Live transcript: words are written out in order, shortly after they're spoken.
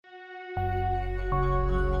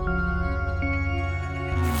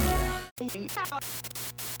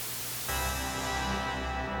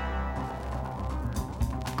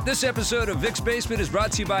This episode of Vic's Basement is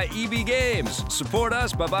brought to you by EB Games. Support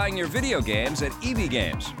us by buying your video games at EB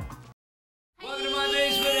Games. Welcome to my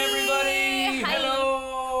basement, everybody. Hi.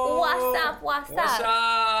 Hello. What's up? What's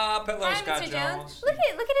up? Hello, Hi, Scott Mr. Jones. Look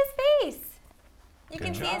at his face. You Good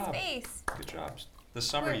can job. see his face. Good job. The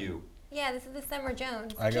summer you. Yeah, this is the Summer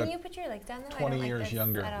Jones. I Can got you put your legs down though? 20 years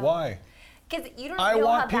younger. Why? Because you don't I know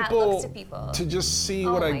want how that looks to people people. to just see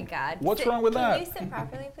Oh what my God. What's Sit- wrong with that? Can you sit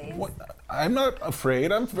properly, please? What? I'm not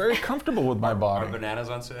afraid. I'm very comfortable with my Are body. bananas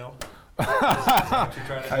on sale? Is that what you're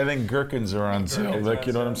trying to I think gherkins are on sale, Gherkins Vic. are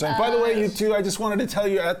You know what on I'm sale. saying? By the way, you two, I just wanted to tell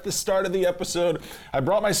you at the start of the episode, I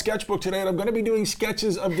brought my sketchbook today, and I'm going to be doing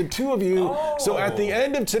sketches of the two of you. So at the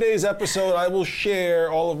end of today's episode, I will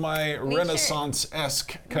share all of my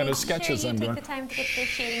Renaissance-esque kind of sketches I'm Make sure doing. you take the time to get the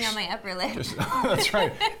shading on my upper lip. That's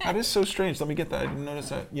right. That is so strange. Let me get that. I didn't notice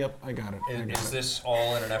that. Yep, I got it. Is this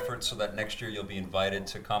all in an effort so that next year you'll be invited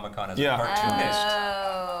to Comic-Con as a Yeah. cartoonist?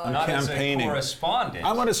 Oh. Not campaigning. as a correspondent.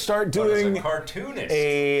 I'm going to start but as doing a cartoonist.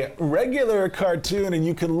 a regular cartoon, and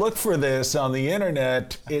you can look for this on the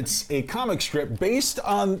internet. It's a comic strip based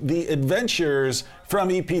on the adventures from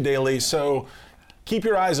EP Daily, so keep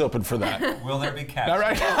your eyes open for that. Will there be cats? All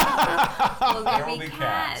right? Will there There will be be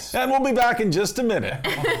cats? cats. And we'll be back in just a minute.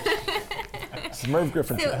 It's Merv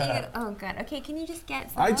Griffin. So, oh God. Okay, can you just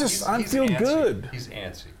get some? I He's feel antsy. good. He's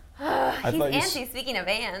antsy. He's thought you antsy. Speaking of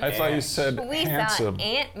ants. I thought you said we handsome. saw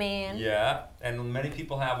Ant-Man. Yeah, and many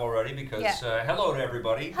people have already because Yeah. hello to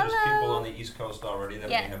everybody. There's Hello. people on the East Coast already that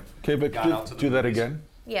Yeah. may have Okay, but gone out to the do that movies. again.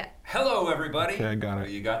 Yeah. Hello, everybody. Okay, I got it.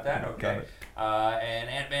 You got that? Okay. Got it. And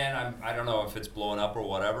Ant-Man, I don't know if it's blown up or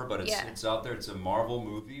whatever, but Yeah. it's out there. It's a Marvel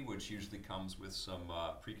movie, which usually comes with some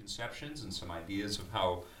preconceptions and some ideas of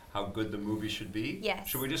how good the movie should be. Yes.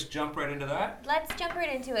 Should we just jump right into that? Let's jump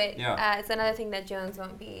right into it. Yeah. It's another thing that Jones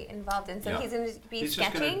won't be involved in. So Yeah. he's going to be He's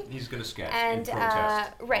sketching. he's gonna sketch And in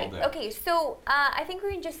protest. right, all day. okay. So I think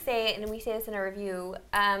we can just say, and we say this in our review,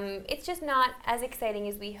 it's just not as exciting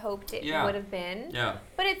as we hoped it Yeah. would have been. Yeah.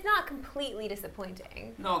 But it's not completely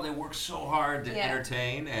disappointing. No, they work so hard to Yeah.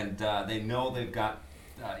 entertain, and they know they've got,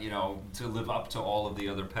 to live up to all of the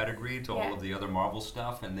other pedigree, to Yeah. all of the other Marvel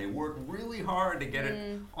stuff, and they work really hard to get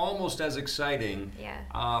it almost as exciting. Yeah.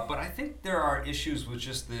 But I think there are issues with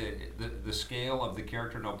just the scale of the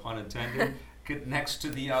character, no pun intended, next to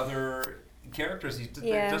the other characters. It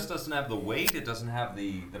just doesn't have the weight. It doesn't have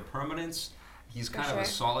the permanence. He's kind of a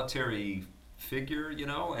solitary figure,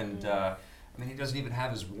 and. He doesn't even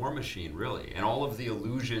have his war machine, really. And all of the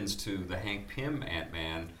allusions to the Hank Pym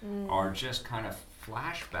Ant-Man are just kind of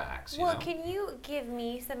flashbacks, Well, can you give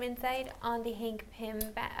me some insight on the Hank Pym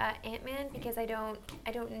Ant-Man, because I don't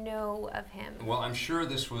know of him. Well, I'm sure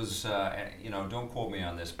this was, don't quote me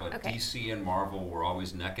on this, but Okay. DC and Marvel were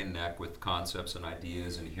always neck and neck with concepts and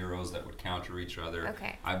ideas and heroes that would counter each other.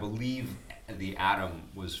 Okay. I believe the Atom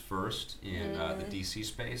was first in the DC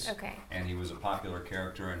space. Okay. And he was a popular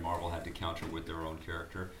character, and Marvel had to counter with their own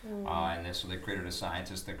character. So they created a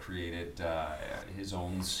scientist that created his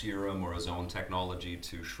own serum or his own technology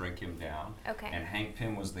to shrink him down. Okay. And Hank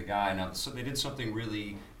Pym was the guy. Now, so they did something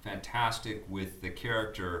really fantastic with the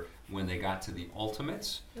character when they got to the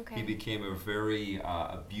Ultimates. Okay. He became a very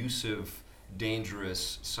abusive,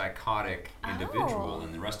 dangerous, psychotic individual,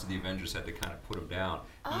 and the rest of the Avengers had to kind of put him down.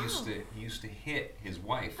 He used to hit his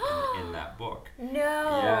wife in that book. No.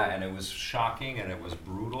 Yeah, and it was shocking and it was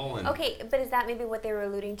brutal. And Okay, but is that maybe what they were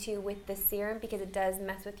alluding to with the serum, because it does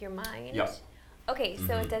mess with your mind? Yep. Okay,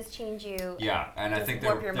 so it does change you. Yeah, and I just think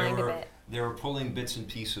warp your mind a bit. they were pulling bits and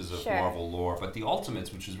pieces of Sure. Marvel lore, but the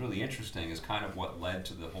Ultimates, which is really interesting, is kind of what led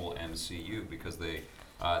to the whole MCU, because they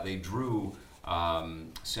drew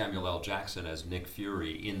Samuel L. Jackson as Nick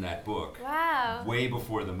Fury in that book. Wow. Way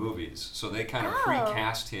before the movies, so they kind of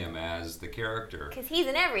precast him as the character. Because he's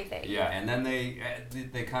in everything. Yeah, and then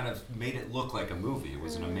they kind of made it look like a movie. It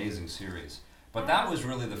was an amazing series. But that was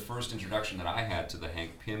really the first introduction that I had to the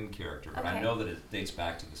Hank Pym character. But I Okay. know that it dates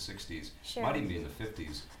back to the 60s. Sure. Might even be in the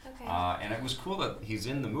 50s. Okay. And it was cool that he's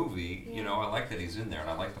in the movie. Yeah. I like that he's in there, and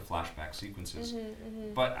I like the flashback sequences.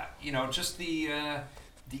 Mm-hmm. But, just the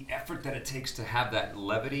effort that it takes to have that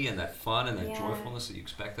levity and that fun and that Yeah. joyfulness that you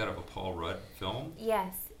expect out of a Paul Rudd film.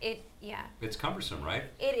 Yes, It's cumbersome, right?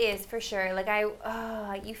 it is for sure. Like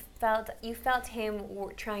you felt him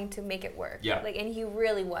trying to make it work. Yeah. Like, and he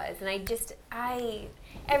really was. And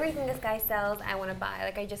everything this guy sells, I want to buy.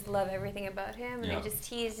 Like, I just love everything about him. And Yeah.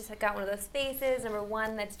 he's just got one of those faces. Number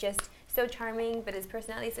one, that's just so charming, but his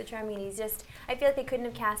personality is so charming. And I feel like they couldn't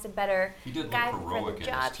have cast a better He did look guy heroic for in the this,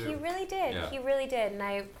 job. too. He really did. Yeah. He really did. And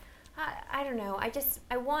I don't know.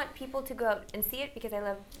 I want people to go out and see it because I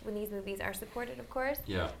love when these movies are supported, of course.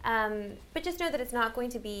 Yeah. But just know that it's not going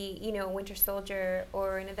to be, Winter Soldier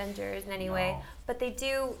or an Avengers in any way. But they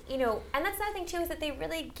do, and that's another thing too, is that they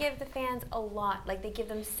really give the fans a lot. Like, they give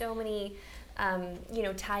them so many,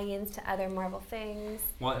 tie-ins to other Marvel things.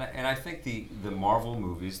 Well, and I think the Marvel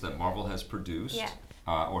movies that Marvel has produced,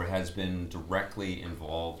 or has been directly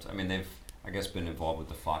involved. I mean, they've, I guess, been involved with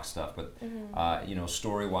the Fox stuff, but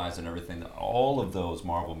story-wise and everything, all of those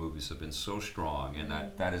Marvel movies have been so strong, and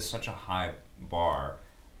that is such a high bar.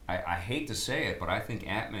 I hate to say it, but I think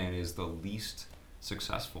Ant-Man is the least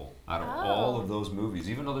successful out of all of those movies.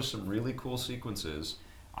 Even though there's some really cool sequences,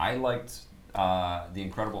 I liked The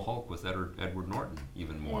Incredible Hulk with Edward Norton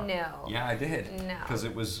even more. No. Yeah, I did. No. Because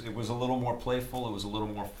it was a little more playful, it was a little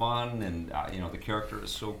more fun, and the character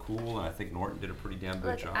is so cool, and I think Norton did a pretty damn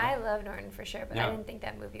good job. I love Norton for sure, but I didn't think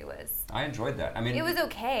that movie was... I enjoyed that. I mean, it was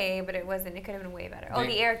okay, but it wasn't. It could have been way better.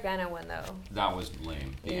 The Eric Bana one, though. That was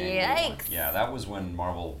lame. Yikes. Yeah, that was when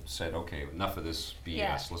Marvel said, okay, enough of this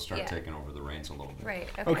BS. Let's start taking over the reins a little bit. Right.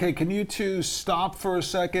 Okay, can you two stop for a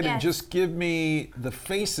second and just give me the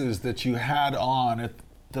faces that you had on at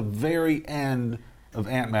the very end of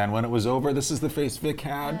Ant-Man when it was over? This is the face Vic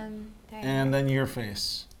had, and then your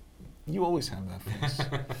face. You always have that face.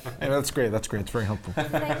 Hey, that's great. That's great. It's very helpful.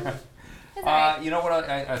 You know what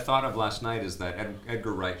I thought of last night is that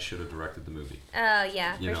Edgar Wright should have directed the movie. Oh,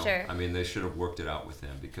 yeah, for sure. I mean, they should have worked it out with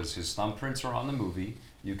him because his thumbprints are on the movie.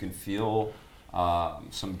 You can feel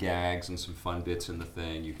some gags and some fun bits in the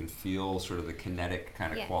thing. You can feel sort of the kinetic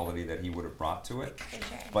kind of quality that he would have brought to it. For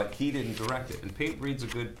sure. But he didn't direct it. And Peyton Reed's a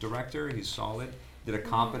good director. He's solid. Did a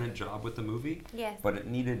competent job with the movie. Yes. But it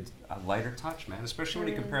needed a lighter touch, man. Especially when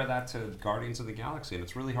you compare that to Guardians of the Galaxy. And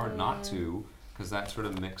it's really hard not to, because that sort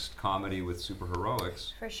of mixed comedy with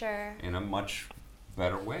superheroics. For sure. In a much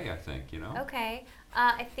better way, I think, Okay.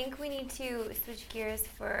 I think we need to switch gears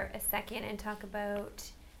for a second and talk about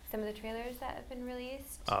some of the trailers that have been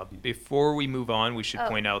released. Before we move on, we should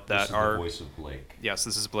point out that this is the voice of Blake. Yes,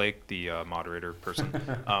 this is Blake, the moderator person.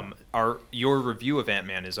 Your review of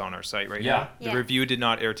Ant-Man is on our site right now. The review did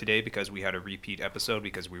not air today because we had a repeat episode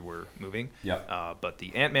because we were moving. But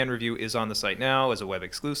the Ant-Man review is on the site now as a web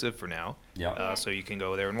exclusive for now. So you can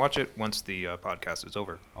go there and watch it once the podcast is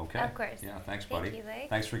over. Okay. Of course. Yeah, thanks, buddy. Thank you, Blake.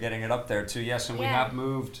 Thanks for getting it up there, too. Yes, and we have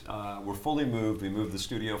moved. We're fully moved. We moved the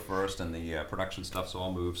studio first, and the production stuff's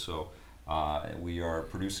all moved. So we are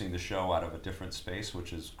producing the show out of a different space,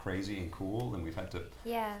 which is crazy and cool. And we've had to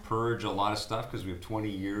purge a lot of stuff because we have 20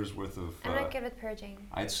 years worth of... I'm not good with purging.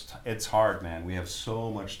 It's hard, man. We have so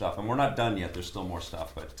much stuff. And we're not done yet. There's still more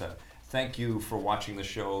stuff. But thank you for watching the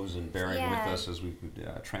shows and bearing with us as we've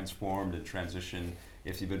transformed and transitioned.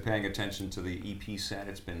 If you've been paying attention to the EP set,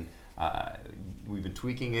 it's been... we've been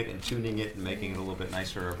tweaking it and tuning it and making it a little bit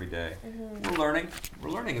nicer every day. We're learning.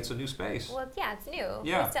 It's a new space. Well, it's new.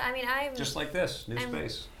 Yeah. I'm just like this, new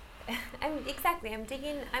space. I'm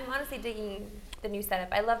honestly digging the new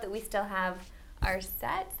setup. I love that we still have our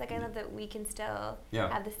sets. Like, I love that we can still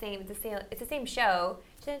have the same. It's the same show,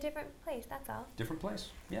 just in a different place. That's all. Different place.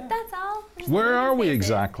 Yeah. That's all. Where are we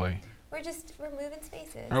exactly? We're moving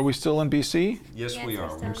spaces. Are we still in BC? Yes, we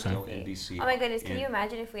are. We're still in BC. Oh my goodness! Can you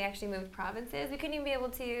imagine if we actually moved provinces? We couldn't even be able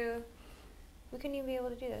to. We couldn't even be able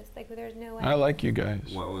to do this. Like, there's no way. I like you guys.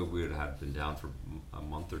 Well, we would have been down for a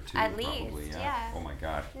month or two. At probably, least, yeah. Oh my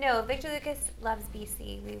God. No, Victor Lucas loves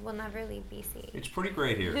BC. We will never leave BC. It's pretty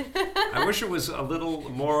great here. I wish it was a little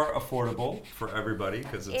more affordable for everybody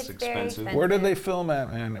because it's expensive. Very expensive. Where did they film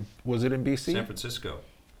at, man? Was it in BC? San Francisco,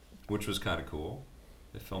 which was kind of cool.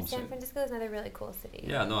 They filmed San Francisco is another really cool city.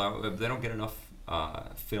 Yeah, no, they don't get enough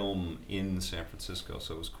film in San Francisco,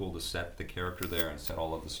 so it was cool to set the character there and set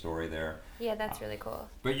all of the story there. Yeah, that's really cool.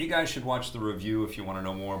 But you guys should watch the review if you want to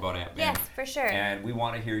know more about Ant-Man. Yes, for sure. And we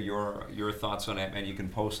want to hear your thoughts on Ant-Man. You can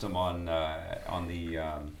post them on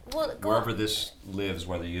the wherever this lives,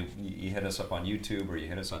 whether you hit us up on YouTube or you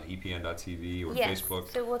hit us on EPN.tv or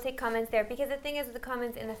Facebook. So we'll take comments there, because the thing is with the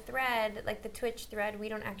comments in the thread, like the Twitch thread, we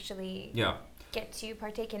don't actually get to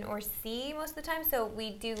partake in or see most of the time, so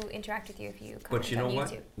we do interact with you if you comment on YouTube. But you know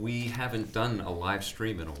what? We haven't done a live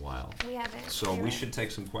stream in a while. We haven't. So we should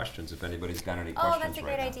take some questions if anybody's got any questions. Oh, that's a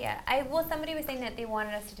great idea. Somebody was saying that they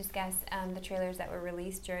wanted us to discuss the trailers that were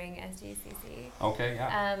released during SDCC. Okay,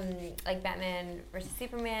 yeah. Like Batman vs.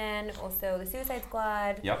 Superman, also the Suicide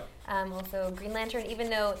Squad. Yep. Also Green Lantern, even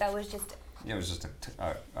though that was just... Yeah, it was just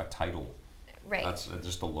a title. Right. That's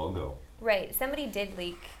just a logo. Right. Somebody did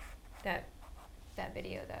leak that that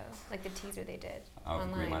video though, like the teaser they did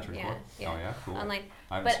online. Green Lantern Corps? Yeah. Oh yeah, cool. Online,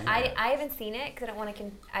 I haven't seen it because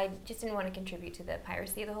I just didn't want to contribute to the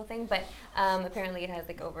piracy of the whole thing. But apparently it has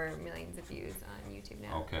like over millions of views on YouTube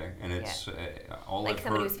now. Okay, and it's all like I've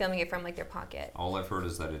somebody heard, was filming it from like their pocket. All I've heard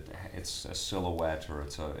is that it's a silhouette, or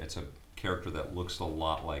it's a character that looks a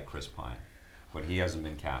lot like Chris Pine, but he hasn't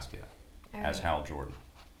been cast yet as Hal Jordan.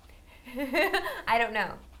 I don't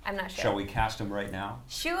know. I'm not sure. Shall we cast him right now?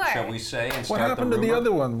 Sure. Shall we say and start What happened the to the rumor?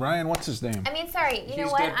 other one? Ryan, what's his name? I mean, sorry, you know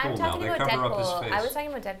He's what? Deadpool I'm talking now. about They cover up his Deadpool. face. I was talking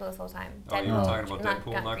about Deadpool this whole time. Oh, you were talking about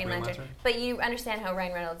Deadpool, not Green Lantern? But you understand how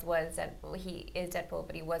Ryan Reynolds was Deadpool. He is Deadpool,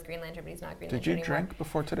 but he was Green Lantern, but he's not Green Did Lantern you anymore. drink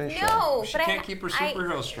before today's show? No, She but can't keep her I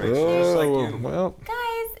superhero straight. She's just like you. Well.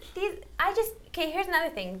 Guys, okay, here's another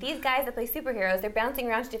thing. These guys that play superheroes, they're bouncing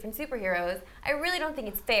around to different superheroes. I really don't think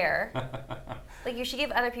it's fair. Like, you should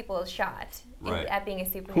give other people a shot at being a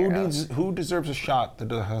superhero. Who deserves a shot that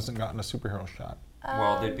hasn't gotten a superhero shot?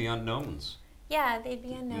 Well, they'd be unknowns. Yeah, they'd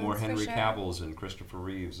be unknowns. More Henry for sure. Cavills and Christopher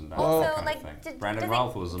Reeves and that Also, kind like, of thing. Brandon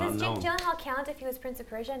Routh was an unknown. Does Jake Gyllenhaal count if he was Prince of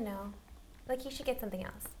Persia? No. Like, he should get something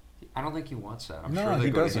else. I don't think he wants that. I'm No, sure they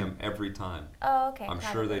he go doesn't. to him every time. Oh, okay. I'm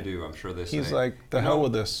sure they do. I'm sure they say. He's like, the hell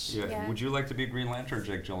with this. Yeah. Would you like to be Green Lantern or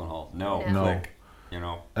Jake Gyllenhaal? No. No. Click. You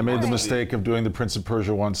know. I made the Alright. mistake of doing the Prince of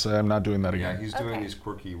Persia once. I'm not doing that Yeah, again. he's doing these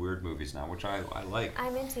quirky, weird movies now, which I like.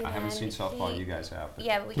 I'm into I haven't that. seen Southpaw. You guys have. But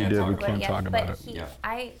Yeah, but we You can't did, talk we about can't it yet. talk about But it. Yeah.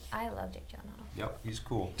 I love Jake Gyllenhaal. Yep, he's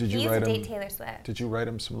cool. Did He you used write to him? date Taylor Swift. Did you write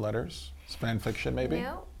him some letters? Fan fiction, maybe?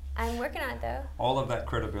 No, I'm working on it though. All of that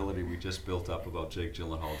credibility we just built up about Jake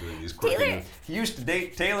Gyllenhaal doing these Taylor- quirky. He used to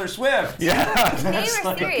date Taylor Swift. Yeah. They were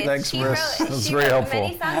serious. Thanks, she Riss. wrote, That's she very wrote helpful.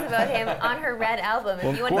 many songs about him on her Red album. If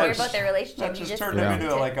Well, you want to hear of about course. their relationship, That you just just turned Yeah. him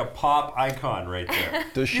into like a pop icon right there.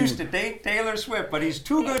 Does she- Used to date Taylor Swift, but he's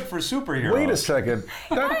too good for superheroes. Wait a second.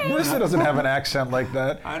 Marissa doesn't have an accent like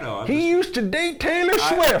that. I know. He used to date Taylor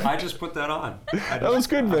Swift. I just put that on. That was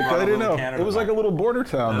good, Vic. brought I a didn't little know. Canada It was like a back. little border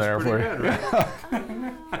town there That's for pretty you. good,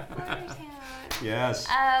 right? Yes.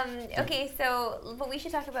 Okay, so but we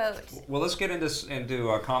should talk about. Well, let's get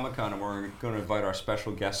into Comic-Con, and we're going to invite our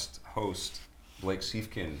special guest host, Blake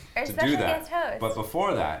Siefkin, Our to do special that. guest host. But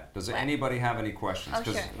before that, does What? anybody have any questions? Oh,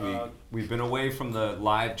 sure. we've been away from the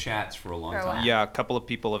live chats for a long For a time. while. Yeah, a couple of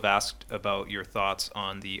people have asked about your thoughts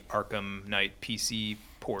on the Arkham Knight PC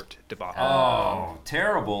port debacle. Oh,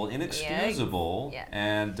 terrible, inexcusable. Yeah.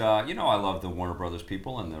 And, you know, I love the Warner Brothers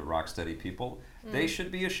people and the Rocksteady people. They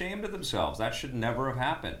should be ashamed of themselves. That should never have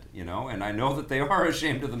happened, you know. And I know that they are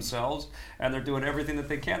ashamed of themselves, and they're doing everything that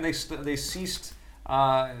they can. They ceased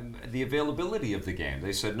the availability of the game.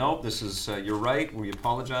 They said, nope, this is, you're right, we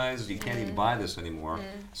apologize, you can't even buy this anymore.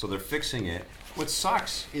 So they're fixing it. What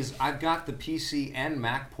sucks is I've got the PC and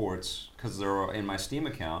Mac ports, because they're in my Steam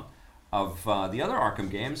account, of the other Arkham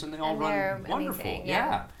games, and they all And they're run wonderful. amazing,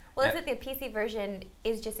 Yeah. Well, is it the PC version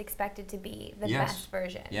is just expected to be the Yes. best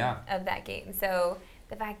version Yeah. of that game. So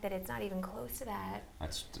the fact that it's not even close to that,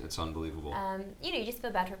 It's unbelievable. you know, you just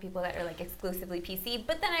feel bad for people that are like exclusively PC.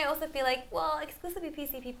 But then I also feel like, well, exclusively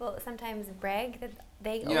PC people sometimes brag that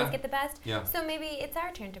they always get the best. Yeah. So maybe it's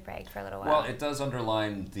our turn to brag for a little while. Well, it does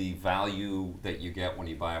underline the value that you get when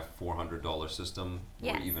you buy a $400 system,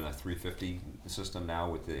 Yes. or even a $350 system now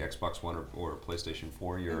with the Xbox One or PlayStation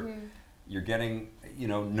 4. Mm-hmm. You're getting, you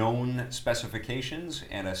know, known specifications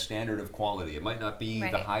and a standard of quality. It might not be the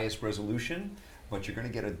Right. highest resolution, but you're going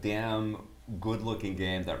to get a damn good-looking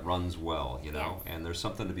game that runs well, you know. Yes. And there's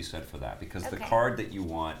something to be said for that, because the Okay. card that you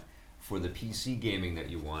want for the PC gaming that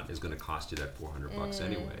you want is going to cost you that $400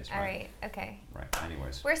 anyways. All right. Okay. Right.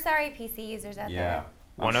 Anyways. We're sorry, PC users out Yeah. there.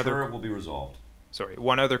 I'm One other- sure it will be resolved. Sorry,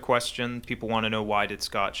 one other question. People want to know, why did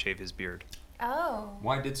Scott shave his beard? Oh.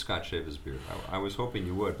 Why did Scott shave his beard? I was hoping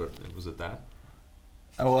you would, but was it that?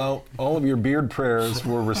 Oh, well, all of your beard prayers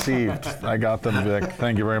were received. I got them, Vic.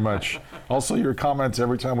 Thank you very much. Also, your comments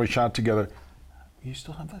every time we shot together. You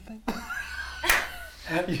still have that thing?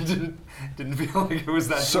 You didn't feel like it was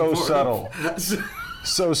that So supportive. subtle.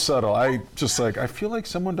 So subtle. I feel like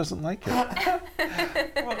someone doesn't like it.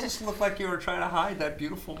 Well, it just looked like you were trying to hide that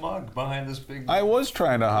beautiful mug behind this big I was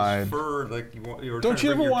trying to hide. fur. Like you were Don't trying you to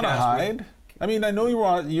bring ever your want to cast with- hide? I mean, I know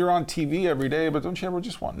you're on TV every day, but don't you ever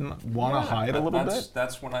just want to hide a little bit?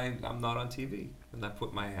 That's when I'm not on TV, and I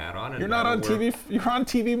put my hat on. And You're not I on don't wear- TV. You're on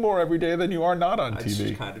TV more every day than you are not on That's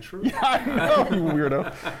TV. kind of true. Yeah, I know, you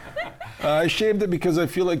weirdo. I shaved it because I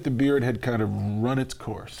feel like the beard had kind of run its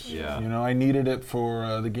course. Yeah. You know, I needed it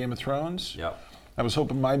for the Game of Thrones. Yep. I was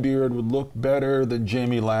hoping my beard would look better than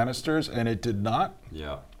Jaime Lannister's, and it did not.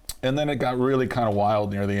 Yeah. And then it got really kind of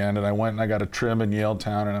wild near the end, and I went and I got a trim in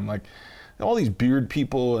Yaletown, and I'm like, all these beard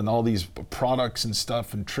people and all these products and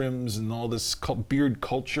stuff and trims and all this beard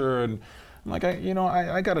culture, and I'm like,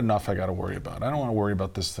 I got enough I got to worry about. I don't want to worry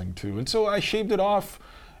about this thing too. And so I shaved it off,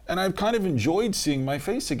 and I've kind of enjoyed seeing my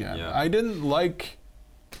face again. Yeah. I didn't like,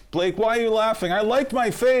 Blake, why are you laughing? I liked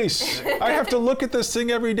my face. I have to look at this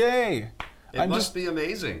thing every day. It must be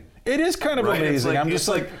amazing. It is kind of amazing. It's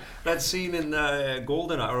like that scene in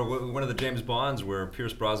GoldenEye, or one of the James Bonds, where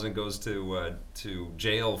Pierce Brosnan goes to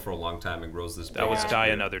jail for a long time and grows this beard. That was Die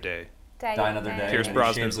Another Day. Die Another Day. Pierce and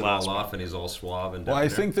Brosnan's he last it all one. off, and he's all suave and. Well, I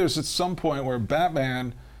think there's at some point where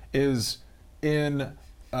Batman is in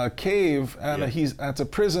a cave and that's a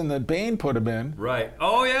prison that Bane put him in. Right.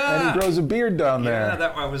 Oh yeah. And he grows a beard down there.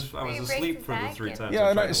 Yeah, I was asleep for the 3 times.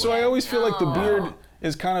 Yeah, I always feel like the beard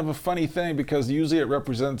is kind of a funny thing because usually it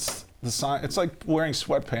represents the sign. It's like wearing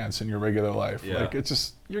sweatpants in your regular life. Yeah. Like it's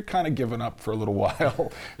just you're kind of giving up for a little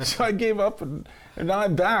while. So I gave up and now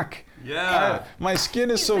I'm back. Yeah. My skin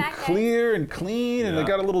is so clear and clean, and I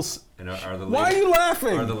got a little. And are the Why are you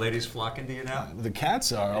laughing? Are the ladies flocking to you now? The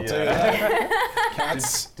cats are. I'll tell you that.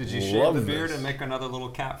 Cats. Did you shave the beard and make another little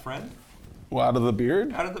cat friend? Well, out of the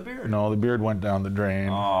beard? Out of the beard. No, the beard went down the drain.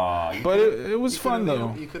 Aw. But it was fun,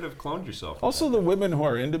 though. You could have cloned yourself. Also, the women who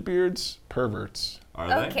are into beards, perverts. Are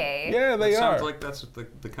they? Okay. Yeah, they are. Sounds like that's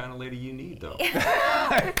the kind of lady you need, though.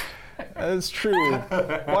 That's true.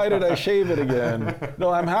 Why did I shave it again? No,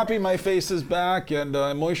 I'm happy my face is back, and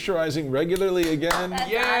I'm moisturizing regularly again.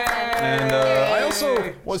 That's Yay! awesome. And I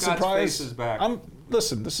also was Scott's surprised. face is back.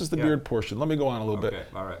 Listen, this is the beard portion. Let me go on a little bit. Okay,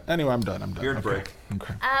 all right. Anyway, I'm done. Beard okay. break.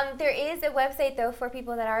 Okay. There is a website though for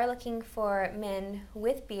people that are looking for men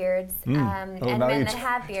with beards and now men you that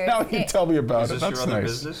have beards. Now you tell me about Is it. this That's your other nice.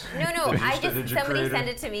 business? No, Did you somebody create sent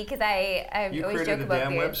it to me because I You always created joke a about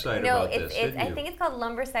damn beards. website No, about this, didn't I you? think it's called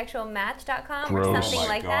lumbersexualmatch.com or Gross. something Oh my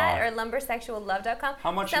like that, God. or lumbersexuallove.com.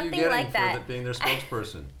 How much something are you getting like that. for being their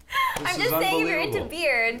spokesperson? This I'm is just saying, if you're into unbelievable.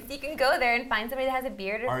 beards, you can go there and find somebody that has a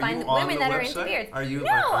beard, or Are find you on women the that are into website? beards. Are you-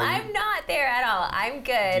 No, are you- I'm not there at all. I'm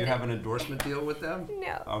good. Do you have an endorsement deal with them?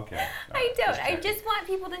 No. Okay. I don't. I checking. just want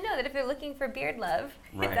people to know that if they're looking for beard love,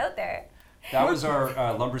 Right. it's out there. That was our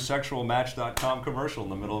lumbersexualmatch.com commercial in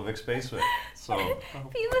the middle of Vic Spaceway. So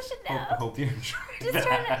People should know. hope you enjoyed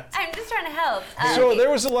that. I'm just trying to help. So there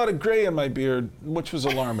was a lot of gray in my beard, which was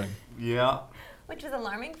alarming. Yeah. Which was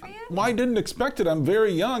alarming for you? Well, I didn't expect it. I'm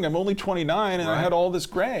very young. I'm only 29, and I Right. had all this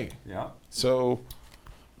gray. Yeah. So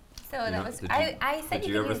So that Yeah. was. Did I said did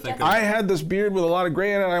you you could ever use think just. I had this beard with a lot of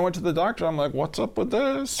gray in it. I went to the doctor. I'm like, what's up with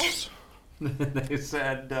this? They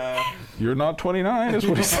said, You're not 29, is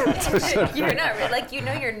what he said. You're not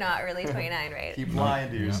you're not really 29, right? keep lying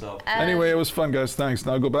to yourself. Anyway, it was fun, guys. Thanks.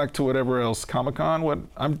 Now go back to whatever else. Comic-Con.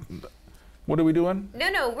 What are we doing?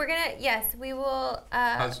 No, we're gonna. Yes, we will.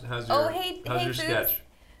 How's your Foods. sketch?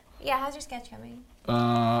 Yeah, how's your sketch coming?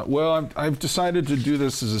 Well, I've decided to do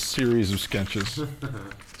this as a series of sketches.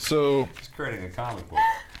 So He's creating a comic book.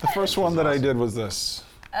 the first one that I did was this.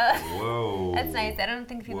 Whoa. That's nice. I don't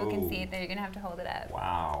think people can Whoa. see it. Though you're gonna have to hold it up.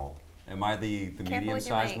 Wow. Am I the with your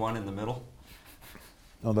medium-sized mic. one in the middle?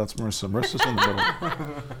 Oh, that's Marissa. Marissa's in the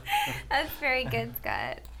middle. That's very good,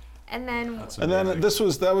 Scott. And then That's And then amazing.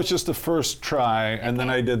 that was just the first try, and then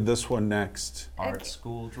Okay. I did this one next. Art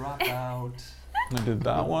school dropout. I did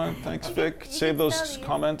that one. Thanks, Vic. You Save can those still use-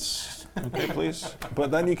 comments, okay, please.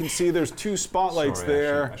 But then you can see there's two spotlights Sorry,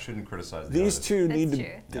 there. I shouldn't criticize the These artist. two That's need to.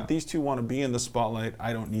 true. Yeah. These two want to be in the spotlight.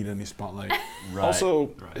 I don't need any spotlight. Right, Also,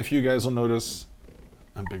 right. if you guys will notice,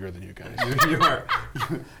 I'm bigger than you guys.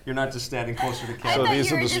 You're not just standing closer to I So camera. thought these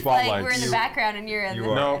you are were the just like we're in spotlights. the background and you're in You the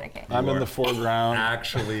are. No, Okay. I'm in are the foreground.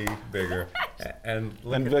 Actually bigger. And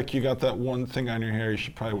look And at, Vic, you got that one thing on your hair. You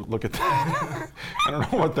should probably look at that. I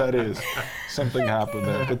don't know what that is. Something happened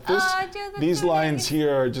there. But this, Aw, Joe, that's these so lines nice.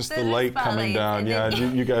 here are just the Those are light coming spotlights, down. and Yeah,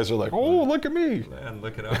 then- you guys are like, oh, look at me. and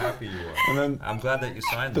look at how happy you are. And then I'm glad that you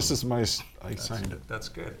signed this them. is my. I signed it. That's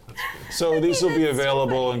good. That's good. So these will be that's so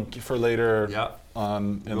available for later. Yeah.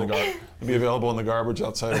 It'll be available in the garbage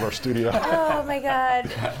outside of our studio. Oh my God.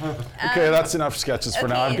 Okay, that's enough sketches for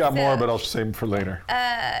now. okay, I've got more, so- but I'll save them for later.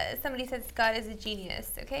 Somebody said Scott is a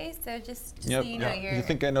genius. Okay, so just Yep. so you know, Yeah. you're. You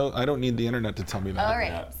think I know? I don't need the internet to tell me that. All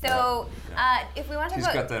right. Yeah, So yeah. if we want to He's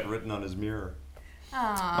talk got about. that written on his mirror.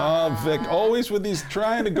 Aw. Oh, Vic, always with these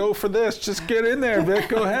trying to go for this. Just get in there, Vic.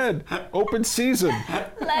 Go ahead. Open season.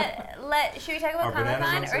 Should we talk about Are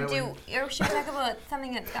bananas Comic on Con sale? or should we talk about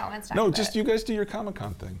something that Scott wants to talk No, about? just you guys do your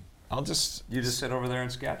Comic-Con thing. I'll just. You just sit over there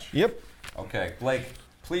and sketch? Yep. Okay, Blake,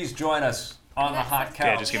 please join us on the hot Okay,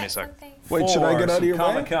 couch. just give me a sec. Something. Wait, should I get out of your way?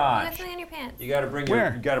 You Comic-Con. got something on your pants. You got to bring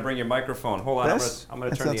Where? your microphone. Hold on, This? I'm gonna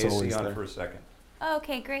That's- turn the that's AC always on there. for a second. Oh,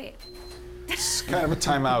 okay, great. It's kind of a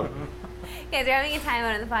timeout. Guys, we're having a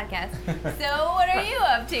timeout on the podcast. So what are you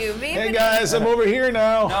up to? Hey guys, I'm over here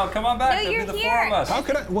now. No, come on back. No, There'll you're be the here. 4 of us. How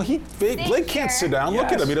can I? Well, Blake can't sit down. Look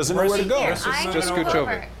Yes. at him. He doesn't know where to go. Here, Just I'm scooch gonna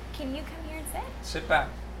over. Can you come here and sit? Sit back.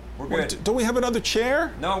 We're What, good. don't we have another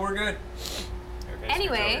chair? No, we're good.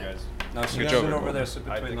 Anyway. No, Scooch sit over. over there. Sit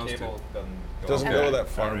between those two. Doesn't Okay. go that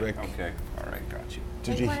far, Vic. Okay. All right. Got you.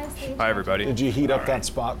 Did you? Hi, everybody. Did you heat up All that right.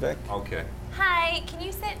 spot, Vic? Okay. Hi, can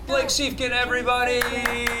you sit? Blake Siefkin, everybody.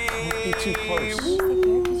 Be too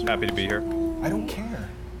close. Happy to be here. I don't care.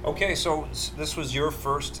 Okay, so this was your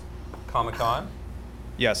first Comic-Con.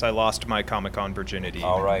 Yes, I lost my Comic-Con virginity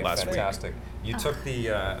All right, last fantastic. You took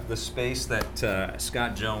the space that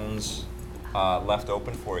Scott Jones left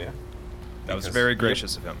open for you. That was Because- very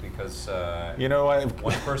gracious of him. Because You know,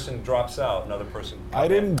 one person drops out, another person. I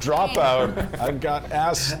didn't drop out. I got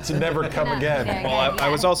asked to never come again. Okay. Well, I Yeah.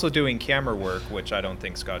 was also doing camera work, which I don't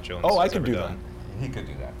think Scott Jones Oh, I has could ever do done. He could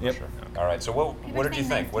do that. Yep. For sure. All right. So what People did you say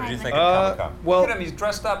think? nice What did you tie, think like- of Comic-Con? well- Look at him. He's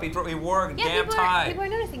dressed up. He wore a Yeah, damn people tie. are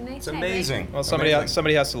noticing. Nice It's tie, amazing. Well, Amazing.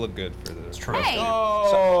 somebody has to look good for this. It's true. Hey.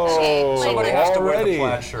 Oh, Somebody has to wear the already.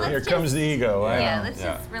 plaid shirt. Here Let's comes the ego. I Yeah, know. let's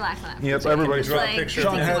Yeah. just relax on that. Yep, for a everybody second. draw a Like, picture.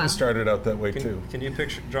 Sean take a Haddon while. started out that way too. Can you draw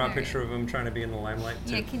a Alright. picture of him trying to be in the limelight?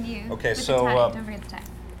 Too? Yeah, can you? Okay, With the so, tie. uh, Don't forget the tie.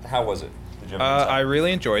 How was it? Did you have a good time? I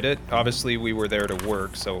really enjoyed it. Obviously, we were there to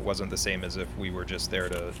work, so it wasn't the same as if we were just there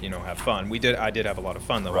to, have fun. I did have a lot of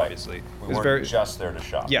fun, though. Right. Obviously, We weren't just there to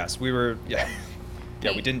shop. Yes, we were. Yeah, yeah.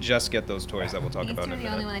 We Hey. didn't just get those toys that we'll talk These about two in are a the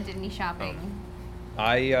only minute. one that did any shopping.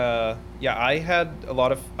 I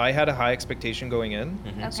had a high expectation going in,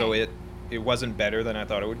 Mhm. so Okay. it wasn't better than I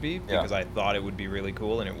thought it would be Yeah. because I thought it would be really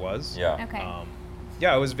cool, and it was. Yeah. Okay.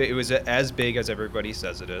 Yeah, it was as big as everybody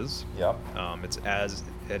says it is. Yep.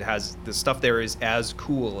 It has the stuff there is as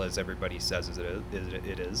cool as everybody says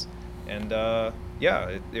it is, and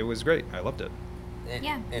it was great. I loved it.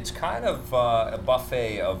 Yeah. It's kind of a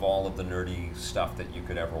buffet of all of the nerdy stuff that you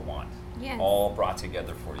could ever want. Yes. All brought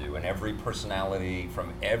together for you, and every personality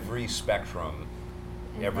from every spectrum,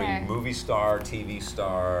 Is every there. movie star, TV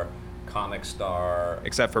star, comic star.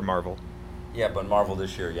 Except for Marvel. Yeah, but Marvel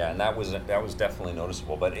this year, yeah, and that was definitely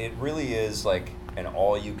noticeable. But it really is like an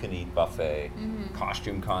all-you-can-eat buffet, Mm-hmm.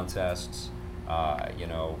 costume contests.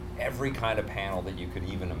 Every kind of panel that you could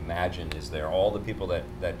even imagine is there. All the people that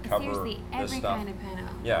cover Seriously, this every stuff. kind of panel.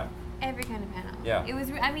 Yeah. Every kind of panel. Yeah. It was.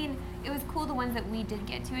 It was cool the ones that we did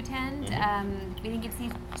get to attend. Mhm. We didn't get to see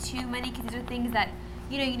too many because these are things that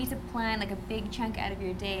you need to plan like a big chunk out of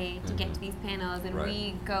your day to get to these panels, and Right.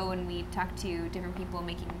 we go and we talk to different people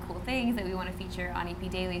making cool things that we want to feature on EP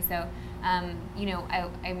Daily. So,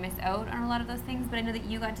 I miss out on a lot of those things, but I know that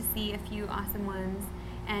you got to see a few awesome ones,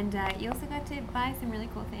 and you also got to buy some really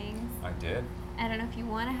cool things. I did. I don't know if you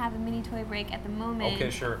want to have a mini toy break at the moment. Okay,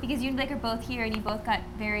 sure. Because you and Blake are both here, and you both got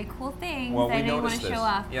very cool things. Well, I we know you want noticed to this. show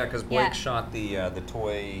off. Yeah, because Blake shot the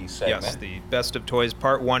toy segment. Yes, the Best of Toys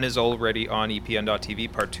Part 1 is already on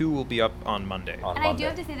EPN.TV. Part 2 will be up on Monday. On And I Monday. do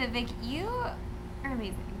have to say that, Vic, you are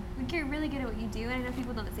amazing. Like, you're really good at what you do, and I know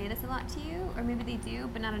people don't say this a lot to you, or maybe they do,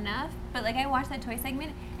 but not enough. But I watched that toy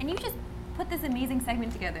segment, and you just put this amazing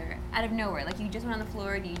segment together out of nowhere. Like, you just went on the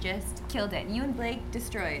floor and you just killed it. You and Blake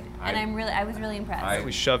destroyed, and I was really impressed.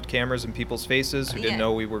 We shoved cameras in people's faces who Yeah. didn't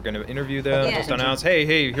know we were going to interview them. Yeah. Just announced, hey,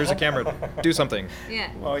 here's a camera, do something. Yeah.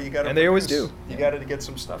 Well, you got to. And they always do. You got to get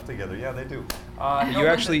some stuff together. Yeah, they do.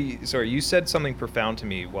 You said something profound to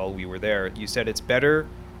me while we were there. You said it's better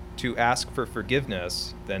to ask for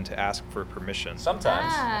forgiveness than to ask for permission.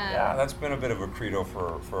 Sometimes. Ah. Yeah, that's been a bit of a credo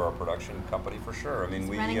for our production company for sure. I mean,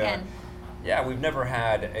 It's run again. we've never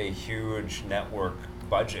had a huge network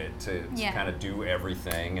budget to Yeah. kind of do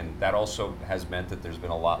everything, and that also has meant that there's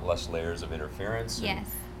been a lot less layers of interference. And Yes.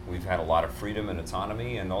 we've had a lot of freedom and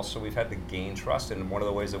autonomy, and also we've had to gain trust. And one of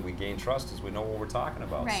the ways that we gain trust is we know what we're talking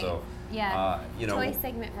about. Right. So, Yeah. toy Toy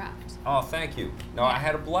segment rocked. Oh, thank you. No, I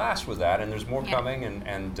had a blast with that, and there's more Yeah. coming,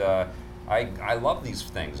 and I love these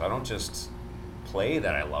things. I don't just play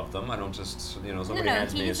that I love them. I don't just, somebody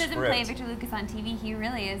hands me he a doesn't script. play Victor Lucas on TV. He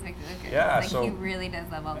really is Victor Lucas. Yeah, Like, so- he really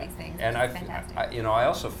does love all these things. And It's fantastic. I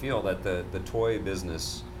also feel that the toy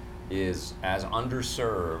business is as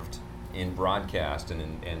underserved in broadcast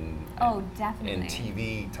and Oh, definitely. in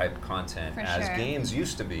TV type content For as sure. games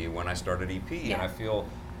used to be when I started EP. And Yeah. I feel,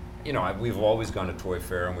 we've always gone to Toy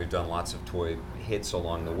Fair and we've done lots of toy hits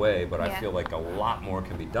along the way, but I Yeah. feel like a lot more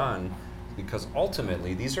can be done because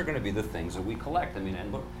ultimately these are going to be the things that we collect. I mean,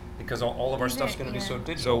 and look, because all of our These stuff's are- going to be yeah. so So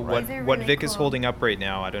digital, right? These are what really Vic is cool. holding up right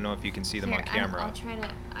now, I don't know if you can see them Here, on camera. I'll try to.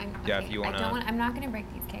 Yeah, Okay, if you I wanna- don't want. I'm not gonna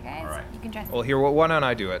break these, okay, guys? All right. You can dress. Well, here, why don't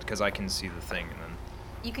I do it? Because I can see the thing. And then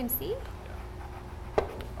You can see.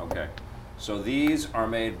 Okay. So these are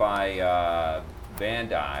made by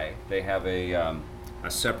Bandai. They have a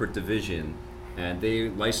separate division, and they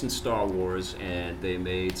licensed Star Wars, and they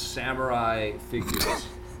made samurai figures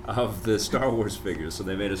of the Star Wars figures. So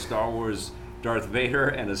they made a Star Wars Darth Vader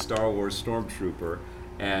and a Star Wars Stormtrooper.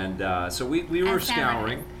 And so we were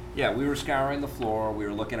scouring. Yeah, we were scouring the floor. We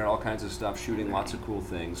were looking at all kinds of stuff, shooting lots of cool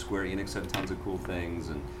things. Square Enix had tons of cool things,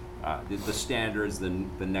 and the standards, the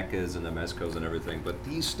NECAs and the Mezcos and everything. But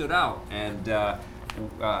these stood out, and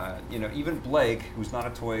even Blake, who's not a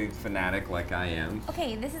toy fanatic like I am.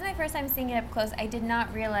 Okay, this is my first time seeing it up close. I did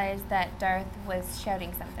not realize that Darth was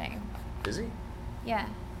shouting something. Is he? Yeah.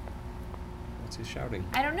 What's he shouting?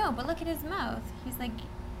 I don't know, but look at his mouth. He's like...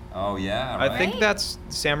 Oh yeah, right. I think that's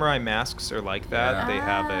samurai masks are like that. Yeah. They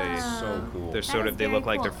have a so cool. They're sort of they look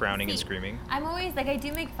like cool. they're frowning and screaming. I'm always like I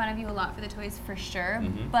do make fun of you a lot for the toys for sure,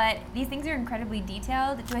 but these things are incredibly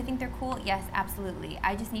detailed. Do I think they're cool? Yes, absolutely.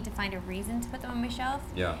 I just need to find a reason to put them on my shelf.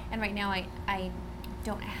 Yeah. And right now I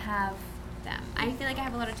don't have them. I feel like I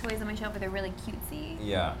have a lot of toys on my shelf, but they're really cutesy.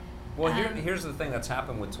 Yeah. Well, here's the thing that's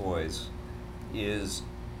happened with toys is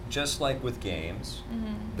just like with games,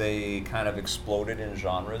 they kind of exploded in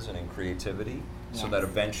genres and in creativity, so that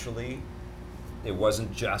eventually it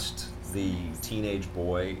wasn't just the teenage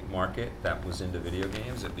boy market that was into video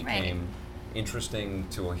games. It became interesting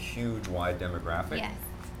to a huge, wide demographic. Yes.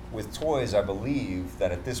 With toys, I believe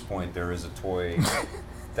that at this point there is a toy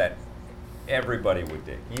that everybody would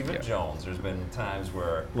dig. Even Jones. There's been times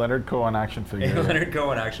where Leonard Cohen action figure. Leonard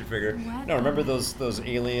Cohen action figure. What? No, remember those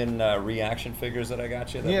alien reaction figures that I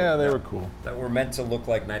got you? They were cool. That were meant to look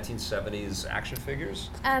like 1970s action figures.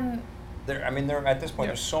 They're at this point.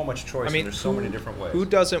 There's so much choice. I mean, and there's so many different ways. Who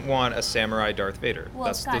doesn't want a samurai Darth Vader? Well,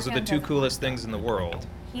 Those are the Scott two Jones coolest things in the world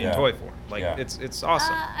in Yeah. toy form. Like Yeah. it's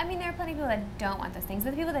awesome. I mean, there are plenty of people that don't want those things,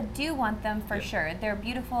 but the people that do want them, for sure. They're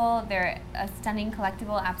beautiful. They're a stunning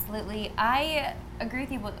collectible, absolutely. I agree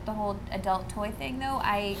with you with the whole adult toy thing, though.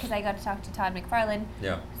 Because I got to talk to Todd McFarlane.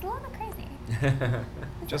 Yeah. He's a little bit crazy.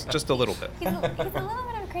 just a little bit. He's a little bit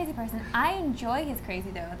of a crazy person. I enjoy his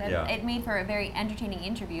crazy, though. It made for a very entertaining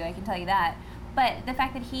interview, I can tell you that. But the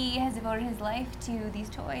fact that he has devoted his life to these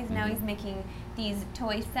toys, now he's making these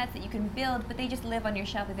toy sets that you can build, but they just live on your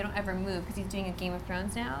shelf. They don't ever move because he's doing a Game of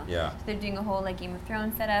Thrones now. Yeah. So they're doing a whole Game of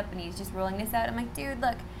Thrones setup, and he's just rolling this out. I'm like, dude,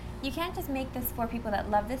 look, you can't just make this for people that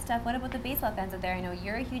love this stuff. What about the baseball fans out there? I know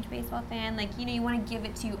you're a huge baseball fan. You want to give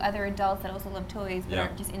it to other adults that also love toys but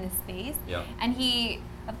aren't just in this space. Yeah. And he,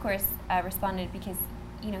 of course, responded because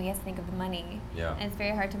he has to think of the money. Yeah. And it's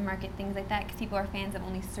very hard to market things like that because people are fans of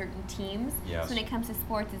only certain teams. Yes. So when it comes to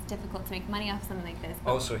sports, it's difficult to make money off something like this.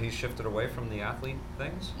 Oh, so he shifted away from the athlete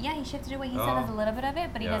things? Yeah, he shifted away. He still does a little bit of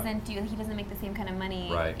it, but he doesn't make the same kind of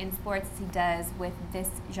money in sports as he does with this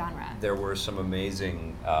genre. There were some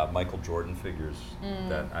amazing Michael Jordan figures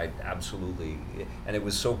that I absolutely, and it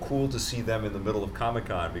was so cool to see them in the middle of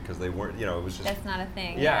Comic-Con because they weren't, it was just. That's not a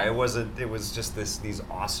thing. Yeah, it wasn't. It was just these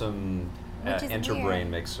awesome. Enterbrain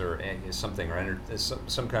makes or something or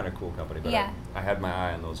some kind of cool company, but I had my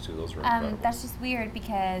eye on those two. Those were incredible. That's just weird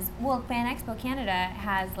because Fan Expo Canada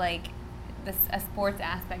has a sports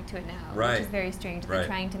aspect to it now, which is very strange. They're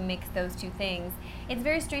trying to mix those two things. It's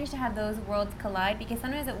very strange to have those worlds collide because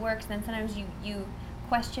sometimes it works, then sometimes you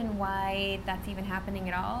question why that's even happening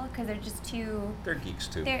at all because they're just too. They're geeks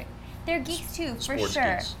too. They're geeks too, for sports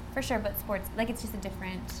sure, geeks. For sure. But sports, it's just a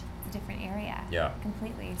different area. Yeah.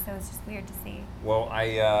 Completely. So it's just weird to see. Well,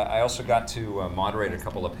 I also got to moderate a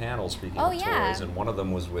couple of panels speaking of toys, and one of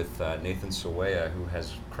them was with Nathan Sawaya, who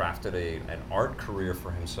has crafted an art career for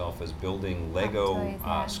himself as building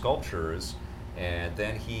Lego sculptures. And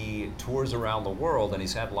then he tours around the world, and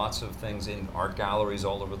he's had lots of things in art galleries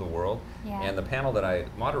all over the world. Yeah. And the panel that I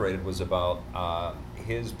moderated was about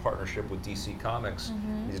his partnership with DC Comics.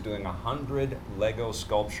 He's doing 100 Lego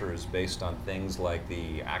sculptures based on things like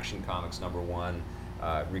the Action Comics #1,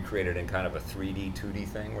 recreated in kind of a 3D, 2D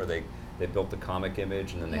thing where they built the comic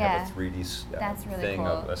image and then they have a 3D thing cool.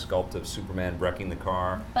 of a sculpt of Superman wrecking the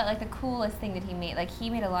car. But the coolest thing that he made, he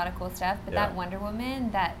made a lot of cool stuff, but that Wonder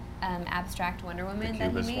Woman, that abstract Wonder Woman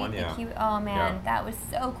that he made, one, oh man, that was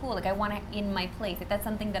so cool. I want it in my place. That's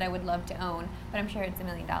something that I would love to own, but I'm sure it's $1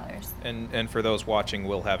 million. And for those watching,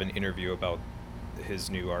 we'll have an interview about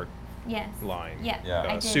his new art line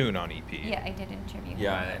soon on EP. Yeah, I did interview him.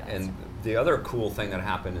 Yeah, and the other cool thing that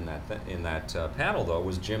happened in that panel though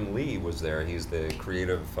was Jim Lee was there. He's the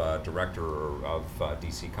creative director of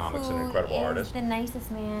DC Comics, an incredible artist. The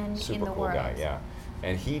nicest man Super in the cool world. Guy, yeah.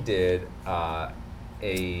 And he did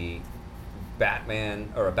a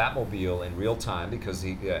Batman or a Batmobile in real time because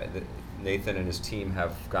Nathan and his team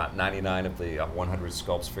have got 99 of the 100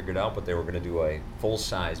 sculpts figured out, but they were going to do a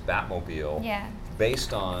full-size Batmobile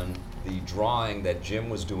based on the drawing that Jim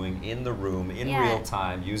was doing in the room in real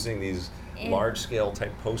time, using these large-scale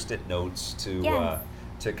type Post-it notes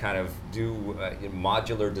to kind of do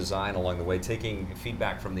modular design along the way, taking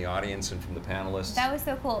feedback from the audience and from the panelists. That was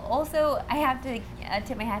so cool. Also, I have to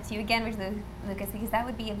tip my hat to you again, Richard Lucas, because that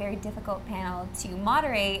would be a very difficult panel to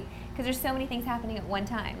moderate, because there's so many things happening at one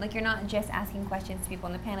time. Like, you're not just asking questions to people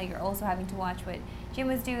on the panel, you're also having to watch what Jim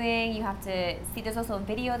was doing. You have to see, there's also a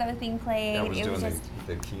video that was being played. It was just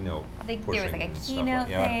the keynote. There was like a keynote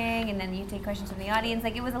thing, and then you take questions from the audience.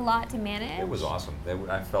 Like, it was a lot to manage. It was awesome.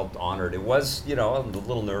 I felt honored. It was,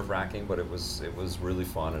 a little nerve-wracking, but it was really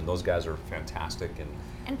fun, and those guys are fantastic.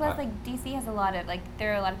 And plus, DC has a lot of,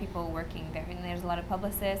 there are a lot of people working there, and there's a lot of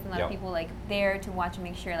publicists and a lot of people, there to watch and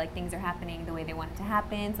make sure, things are happening the way they want it to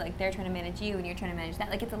happen. So, they're trying to manage you, and you're trying to manage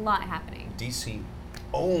that. It's a lot happening. DC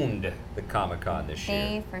owned the Comic-Con this year.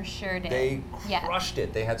 They for sure did. They crushed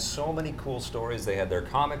it. They had so many cool stories. They had their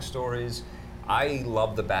comic stories. I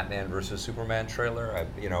love the Batman versus Superman trailer.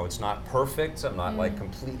 It's not perfect. I'm not,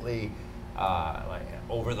 completely...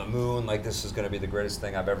 over the moon, this is going to be the greatest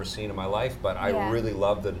thing I've ever seen in my life, but I really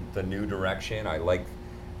love the new direction. I like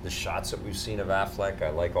the shots that we've seen of Affleck. I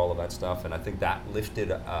like all of that stuff, and I think that lifted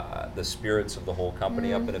the spirits of the whole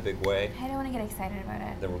company up in a big way. I don't want to get excited about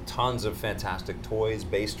it. There were tons of fantastic toys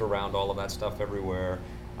based around all of that stuff everywhere.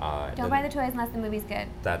 Don't buy the toys unless the movie's good.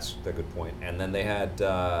 That's the good point. And then they had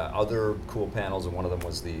other cool panels, and one of them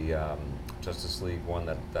was the Justice League one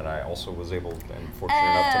that I also was able and fortunate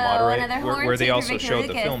enough to moderate. Where they also showed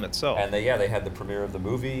the film itself. And they had the premiere of the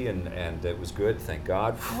movie, and it was good, thank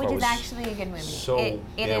God. Which is actually a good movie. So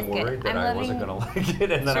damn worried that I wasn't going to like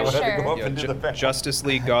it, and then I would have to go up and do the panel. Justice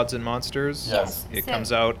League Gods and Monsters. Yes. It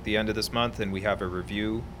comes out the end of this month, and we have a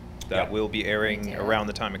review that will be airing around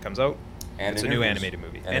the time it comes out. And it's a new animated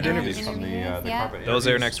movie. And interviews from the carpet. Those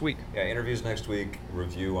air next week. Yeah, interviews next week,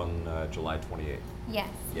 review on July 28th. Yes.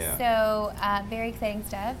 Yeah. So, very exciting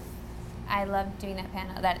stuff. I loved doing that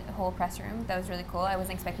panel, that whole press room. That was really cool. I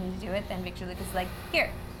wasn't expecting to do it. Then Victor Lucas was like,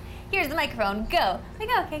 here's the microphone, go. I'm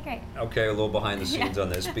like, okay, great. Okay, a little behind the scenes on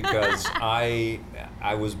this, because I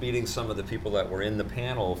was meeting some of the people that were in the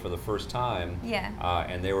panel for the first time. Yeah.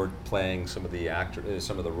 And they were playing some of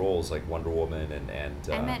the roles, like Wonder Woman and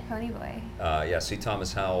I met Ponyboy. C.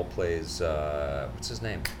 Thomas Howell plays what's his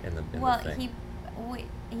name in the thing?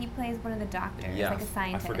 He plays one of the doctors, like a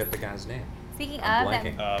scientist. I forget the guy's name. Speaking of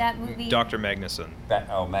that movie, Dr. Magnuson.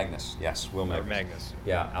 Magnus. Yes, Will Magnus. Magnus.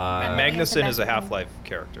 Yeah. Magnuson is a Half-Life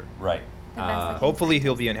character. Right. Hopefully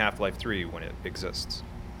he'll be in Half-Life 3 when it exists.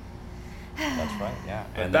 That's right. Yeah.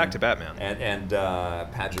 And back to Batman. And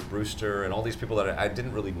Paget Brewster and all these people that I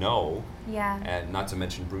didn't really know. Yeah. And not to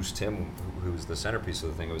mention Bruce Timm, who's the centerpiece of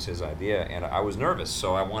the thing. It was his idea, and I was nervous,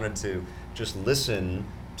 so I wanted to just listen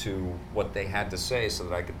to what they had to say so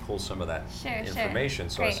that I could pull some of that information.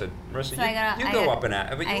 So Great. I said, Marissa, you go up and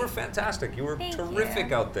at it. But you were fantastic. You were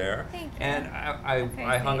terrific out there. Thank you. And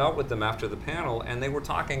I hung out with them after the panel, and they were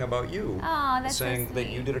talking about you. Oh, that's saying so that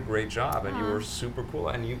you did a great job, and you were super cool.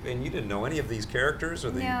 And you didn't know any of these characters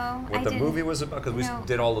or what the movie was about, because we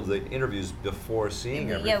did all of the interviews before seeing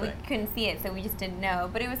everything. Yeah, we couldn't see it, so we just didn't know.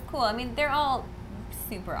 But it was cool. I mean, they're all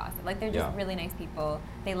super awesome. They're just really nice people.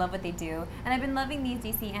 They love what they do. And I've been loving these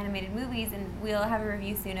DC animated movies, and we'll have a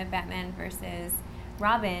review soon of Batman versus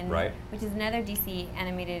Robin, which is another DC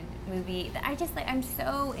animated movie that I'm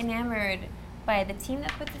so enamored by the team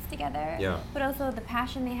that puts this together, but also the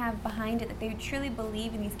passion they have behind it, that they truly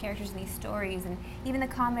believe in these characters and these stories, and even the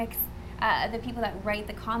comics, the people that write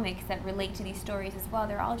the comics that relate to these stories as well.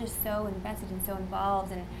 They're all just so invested and so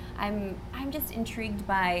involved, and I'm just intrigued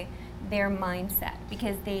by their mindset,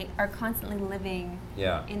 because they are constantly living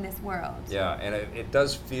in this world. Yeah, and it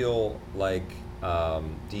does feel like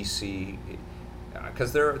DC,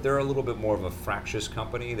 because they're a little bit more of a fractious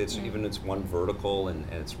company. It's one vertical,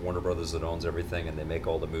 and it's Warner Brothers that owns everything, and they make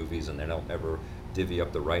all the movies, and they don't ever divvy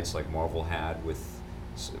up the rights like Marvel had with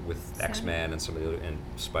X-Men and some of the and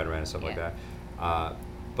Spider-Man and stuff like that.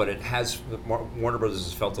 But it has, Warner Brothers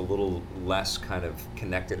has felt a little less kind of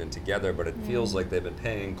connected and together, but it feels like they've been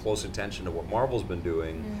paying close attention to what Marvel's been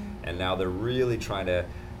doing, and now they're really trying to,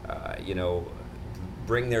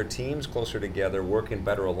 bring their teams closer together, work in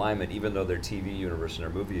better alignment, even though their TV universe and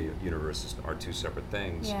their movie universes are two separate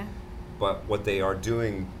things. Yeah. But what they are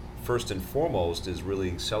doing first and foremost is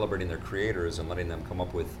really celebrating their creators and letting them come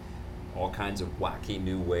up with all kinds of wacky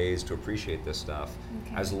new ways to appreciate this stuff.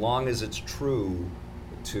 Okay. As long as it's true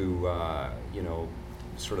to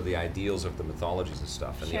sort of the ideals of the mythologies and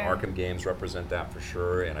stuff. And the Arkham games represent that for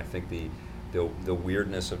sure. And I think the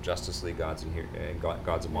weirdness of Justice League Gods and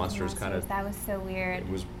Gods and Monsters kind of. That was so weird.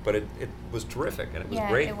 But it was terrific, and it was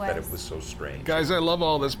great that it was so strange. Guys, I love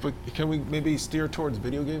all this, but can we maybe steer towards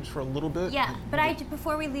video games for a little bit? Yeah, but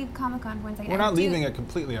before we leave Comic-Con for 1 second. We're not leaving it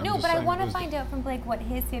completely. No, but I want to find out from Blake what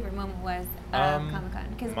his favorite moment was of Comic-Con,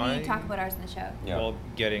 because we talk about ours in the show. Yeah. Well,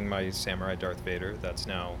 getting my Samurai Darth Vader, that's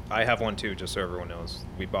now. I have one too, just so everyone knows.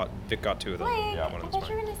 Vic got 2 of them. Blake, I thought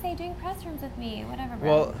you were going to say doing press rooms with me, whatever, bro.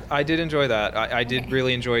 Well, I did enjoy that. I did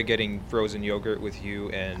really enjoy getting frozen yogurt with you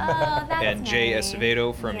and Jay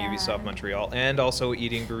Acevedo from Ubisoft Montreal, and also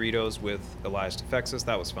eating burritos with Elias Defexis.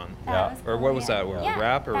 That was fun. That was cool, or what was that? A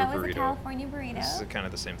wrap or a burrito? That was a California burrito. This is kind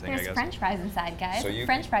of the same thing, There's I guess. French fries inside, guys.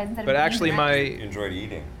 French fries instead of. But actually, you enjoyed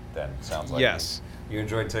eating. Then sounds like. Yes. You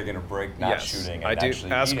enjoyed taking a break, not shooting, and I do.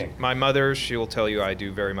 actually Ask eating. my mother; she will tell you I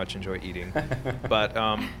do very much enjoy eating. But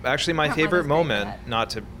actually, my favorite moment, not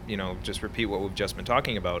to just repeat what we've just been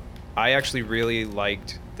talking about, I actually really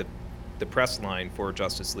liked the press line for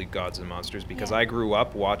Justice League Gods and Monsters, because I grew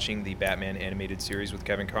up watching the Batman animated series with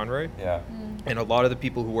Kevin Conroy. Yeah. And a lot of the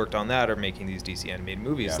people who worked on that are making these DC animated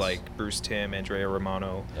movies, like Bruce Timm, Andrea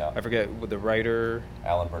Romano. Yeah. I forget the writer.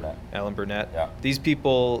 Alan Burnett. Yeah. These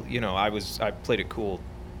people, I played it cool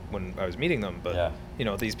when I was meeting them, but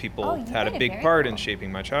these people had a big part in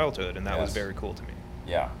shaping my childhood, and that was very cool to me.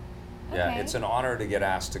 Yeah. Yeah, it's an honor to get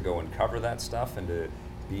asked to go and cover that stuff, and to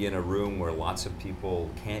be in a room where lots of people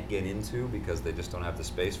can't get into because they just don't have the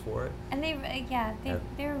space for it. And they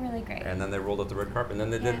were really great. And then they rolled out the red carpet. And then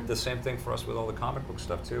they did the same thing for us with all the comic book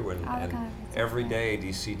stuff too. And every day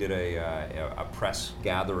DC did a press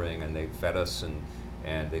gathering, and they fed us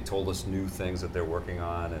and they told us new things that they're working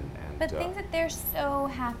on, but things that they're so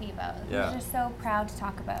happy about, they're just so proud to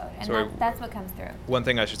talk about, and that's what comes through. One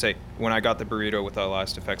thing I should say: when I got the burrito with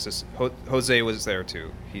Elias Defexis, Jose was there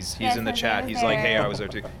too. He's in the chat. He's like, "Hey, I was there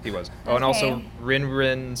too." He was. Oh, and also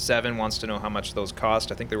Rin7 wants to know how much those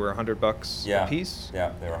cost. I think they were $100 a piece.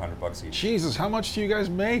 Yeah, they were $100 each. Jesus, how much do you guys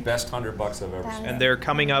make? Best $100 I've ever seen. And they're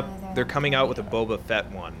coming up. They're coming out with a Boba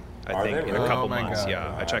Fett one. I think in a couple months. God.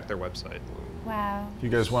 Yeah, I checked their website. Wow. You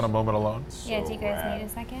guys want a moment alone? Do you guys need a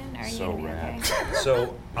second? Are you going to be okay?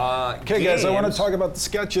 So, okay, guys, I want to talk about the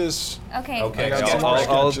sketches. Okay. I'll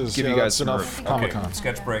give you guys some enough Comic-Con.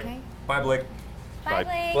 Sketch break. Bye, Blake. Bye,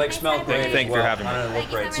 Blake. Blake smelled great. Thank you for having me.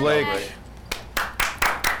 Blake.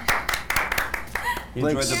 You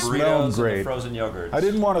enjoyed the burritos and the frozen yogurt. I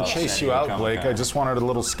didn't want to chase you out, Blake. I just wanted a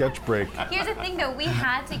little sketch break. Here's the thing, though. We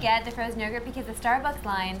had to get the frozen yogurt because the Starbucks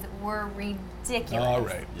lines were ridiculous. All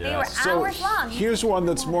right. They were hours long. Here's one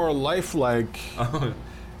that's more lifelike.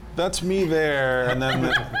 That's me there, and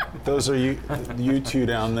then those are you two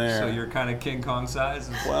down there. So you're kind of King Kong size?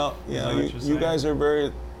 Well, yeah, you guys are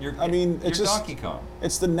very... it's just Donkey Kong.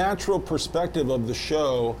 It's the natural perspective of the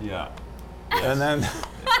show. Yeah. And then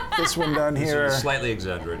this one down here. This is slightly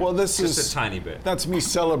exaggerated. Well, this just is a tiny bit. That's me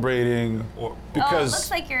celebrating because. It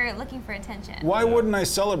looks like you're looking for attention. Why wouldn't I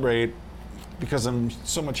celebrate? Because I'm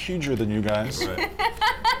so much huger than you guys. Right.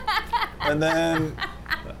 And then.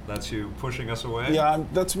 That's you pushing us away. Yeah,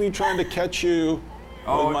 that's me trying to catch you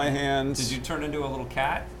with my hands. Did you turn into a little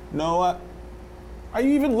cat? No. Are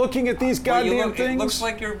you even looking at these goddamn things? It looks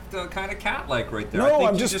like you're kind of cat-like right there. No, I think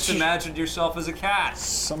I'm you just imagined yourself as a cat.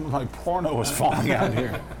 Some of my porno is falling out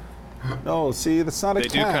here. No, see, that's not a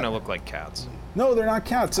cat. They do kind of look like cats. No, they're not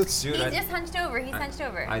cats. It's He's just hunched over. He's hunched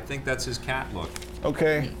over. I think that's his cat look.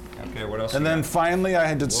 Okay. Okay, what else? And then finally,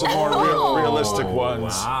 I did some more realistic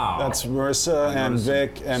ones. Wow. That's Marissa and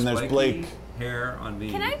Vic, and there's Blake. Hair on me.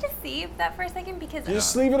 Can I just see that for a second? Because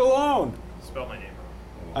just leave it alone. Spell my name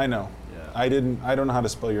wrong. I know. I don't know how to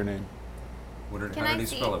spell your name. How did he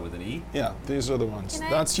spell it? With an E? Yeah, these are the ones.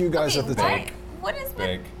 That's you guys at the top. What is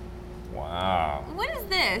Big. Wow. What is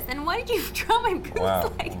this? And why did you draw my boobs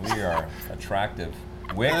like that? We are attractive.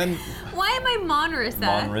 Why am I Monrissa?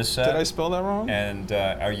 Monrissa. Did I spell that wrong? And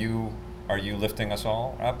are you lifting us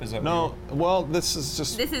all up? Is that no? Well, this is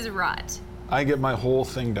just. This is rot. I get my whole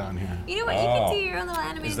thing down here. You know what? You can do your own little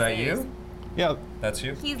animated Is that series. you? Yeah. That's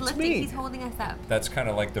you? He's lifting, he's holding us up. That's kind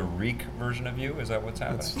of like the Reek version of you? Is that what's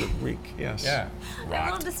happening? That's the Reek, yes. Yeah. I'm a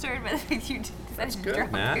little disturbed by the fact you decided to draw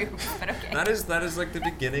man. poop, but okay. That is like the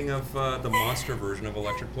beginning of the monster version of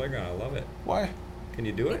Electric Playground. I love it. Why? Can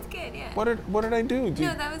you do it? It's good, yeah. What did I do? No,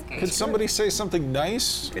 that was great. Could somebody say something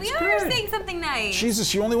nice? We are saying something nice.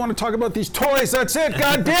 Jesus, you only want to talk about these toys. That's it.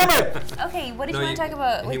 God damn it. Okay, what did you want to talk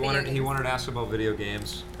about? He wanted to ask about video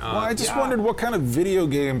games. Well, I just wondered what kind of video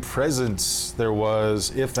game presence there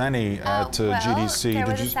was, if any, at GDC. There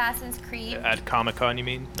was Assassin's Creed. At Comic-Con, you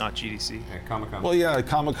mean? Not GDC? At Comic-Con. Well, yeah, at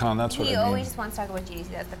Comic-Con, that's what I mean. He always just wants to talk about GDC,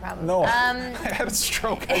 that's the problem. No, I had a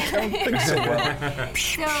stroke. I don't think so well.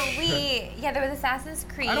 So there was Assassin's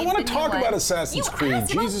Creed. I don't want to talk about Assassin's Creed.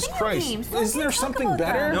 Jesus Christ. Isn't there something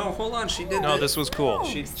better? No, hold on. She did. No, this was cool.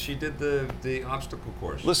 She did the obstacle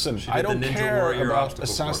course. Listen, I don't care about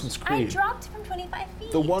Assassin's Creed. I dropped from 25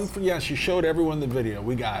 feet. The one she showed everyone the video.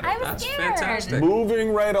 We got it. I was scared. Fantastic.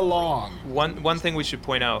 Moving right along. One thing we should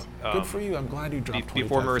point out. Good for you. I'm glad you dropped 25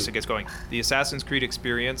 before Marissa feet. gets going, the Assassin's Creed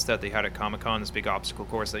experience that they had at Comic-Con, this big obstacle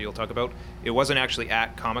course that you'll talk about, it wasn't actually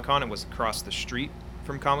at Comic-Con. It was across the street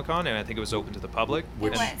from Comic-Con, and I think it was open to the public.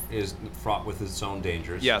 Which is fraught with its own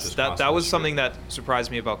dangers. Yes, that was something that surprised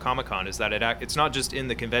me about Comic-Con, is that it's not just in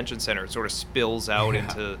the convention center. It sort of spills out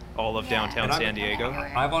into all of downtown San Diego.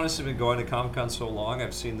 I've honestly been going to Comic-Con so long,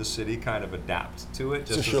 I've seen the city kind of adapt to it.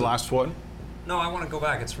 Is this your last one? No, I want to go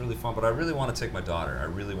back. It's really fun, but I really want to take my daughter. I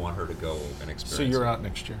really want her to go and experience So you're out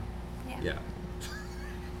next year? Yeah.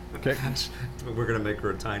 Okay. We're going to make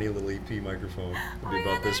her a tiny little EP microphone. It'll be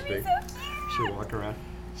about this big. So cute. She'll walk around.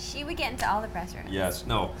 She would get into all the press rooms. Yes,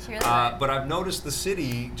 no. She really would. But I've noticed the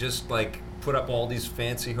city just like put up all these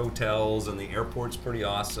fancy hotels, and the airport's pretty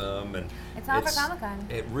awesome. And it's all for Comic-Con.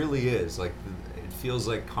 It really is. Like, it feels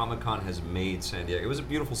like Comic-Con has made San Diego. It was a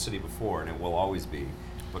beautiful city before, and it will always be.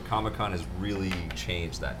 But Comic-Con has really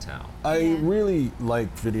changed that town. I really like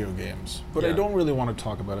video games, but I don't really want to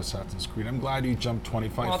talk about Assassin's Creed. I'm glad you jumped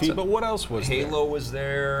 25 feet, but what else was there? Halo was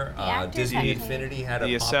there. Disney Infinity had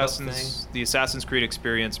a pop-up thing. The Assassin's Creed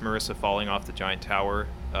experience, Marissa falling off the giant tower,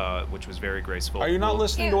 which was very graceful. Are you not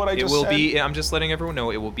listening to what I just said? It will be. I'm just letting everyone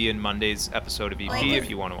know. It will be in Monday's episode of EP if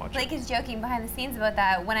you want to watch it. Blake is joking behind the scenes about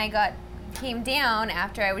that. When I came down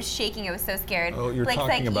after I was shaking, I was so scared. Oh, you're Blake's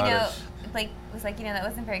talking about it. Blake was like, that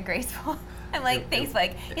wasn't very graceful. I'm like, thanks,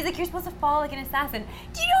 Blake. He's like, you're supposed to fall like an assassin.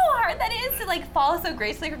 Do you know how hard that is to like fall so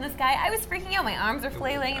gracefully from the sky? I was freaking out. My arms were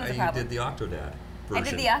flailing. It was a problem. You did the Octodad version. I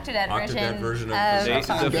did the Octodad version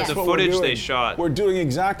of the footage they shot. We're doing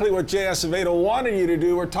exactly what Jay Acevedo wanted you to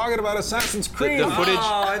do. We're talking about Assassin's Creed. The footage.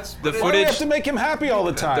 Why do we have to make him happy all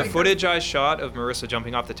the time? The footage I shot of Marissa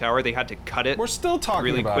jumping off the tower, they had to cut it. We're still talking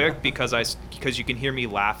really about quick it. because you can hear me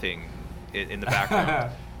laughing in the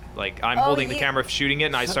background. Like, I'm holding the camera shooting it,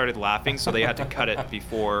 and I started laughing, so they had to cut it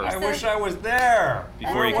before. I wish I was there.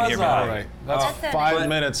 Before you can hear me. All right, that's 5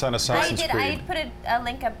 minutes on Assassin's Creed. I put a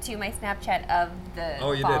link up to my Snapchat of the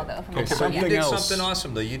fall, though. From you did something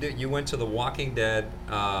awesome, though. You went to the Walking Dead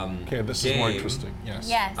okay, this is more interesting. Yes.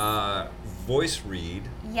 Yes. Voice read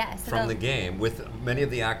from the game with many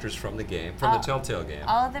of the actors from the game, from the Telltale game.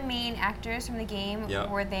 All of the main actors from the game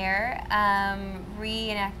were there,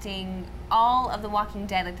 reenacting all of the Walking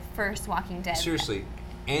Dead, like the first Walking Dead. Seriously,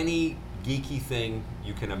 any geeky thing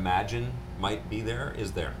you can imagine might be there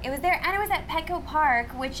is there. It was there, and it was at Petco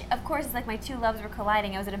Park, which of course is like my two loves were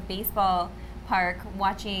colliding. I was at a baseball park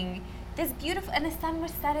watching this beautiful, and the sun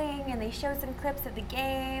was setting, and they showed some clips of the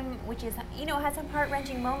game, which is, had some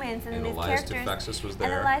heart-wrenching moments, and these Elias characters. Tefexis was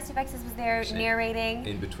there. And Elias Tefexis was there narrating.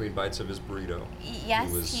 In between bites of his burrito.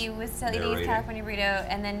 Yes, he was still eating his California burrito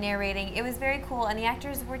and then narrating. It was very cool, and the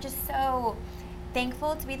actors were just so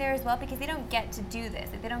thankful to be there as well, because they don't get to do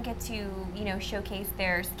this. Like, they don't get to, showcase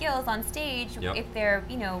their skills on stage if they're,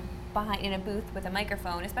 behind in a booth with a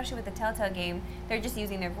microphone, especially with the Telltale game. They're just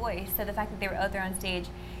using their voice. So the fact that they were out there on stage,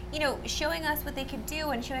 showing us what they could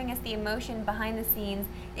do and showing us the emotion behind the scenes,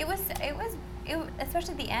 it was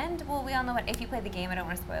especially at the end. Well, we all know if you play the game, I don't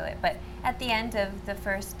want to spoil it, but at the end of the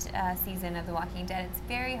first season of The Walking Dead, it's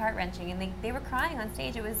very heart-wrenching, and they were crying on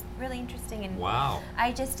stage. It was really interesting. And wow.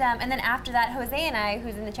 I just, and then after that, Jose and I,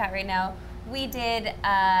 who's in the chat right now, we did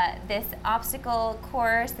this obstacle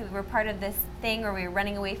course. We were part of this thing where we were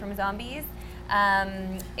running away from zombies.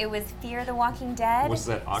 It was Fear the Walking Dead. Was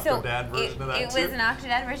that Octodad version of that? It was an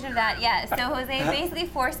Octodad version of that, yeah. So Jose basically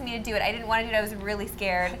forced me to do it. I didn't want to do it. I was really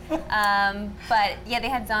scared. But yeah, they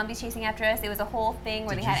had zombies chasing after us. It was a whole thing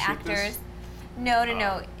where they had actors.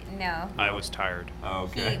 No. I was tired. Oh,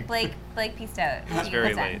 okay. Blake peaced out. It was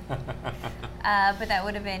very late. But that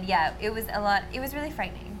would have been, it was a lot. It was really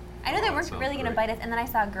frightening. I know they weren't really going to bite us, and then I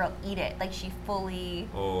saw a girl eat it. Like, she fully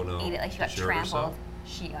ate it. Like, she got trampled.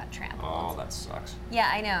 She got trampled. Oh, that sucks.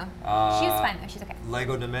 Yeah, I know. She was fine, though. She's okay.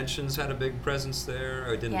 Lego Dimensions had a big presence there.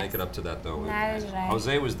 I didn't make it up to that, though. Neither did I.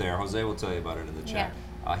 Jose was there. Jose will tell you about it in the chat.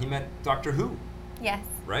 Yeah. He met Doctor Who. Yes.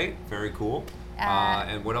 Right? Very cool.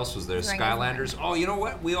 And what else was there? Skylanders. Oh, you know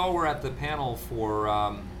what? We all were at the panel for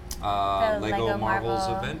Lego Marvel's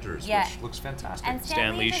Avengers, which looks fantastic. And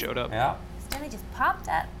Stan Lee showed up. Yeah. Stanley just popped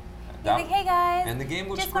up. He's like, hey guys. And the game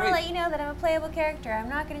looks just great. want to let you know that I'm a playable character. I'm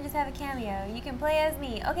not going to just have a cameo. You can play as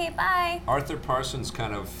me. Okay, bye. Arthur Parsons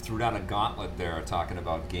kind of threw down a gauntlet there, talking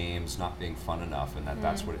about games not being fun enough, and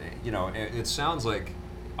that's what it sounds like.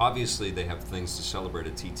 Obviously, they have things to celebrate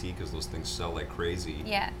at TT because those things sell like crazy.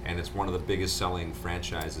 Yeah. And it's one of the biggest selling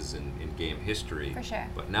franchises in game history. For sure.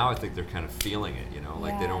 But now I think they're kind of feeling it,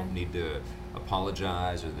 like they don't need to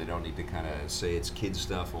apologize, or they don't need to kind of say it's kid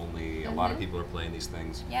stuff only. A lot of people are playing these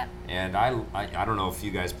things. Yep. And I don't know if you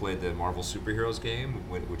guys played the Marvel Superheroes game,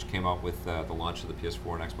 which came out with the launch of the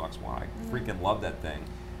PS4 and Xbox One. I freaking love that thing.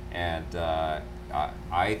 And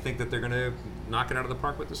I think that they're going to knock it out of the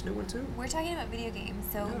park with this new one too. We're talking about video games,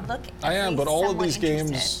 so look at I am, but all of these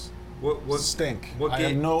games stink. I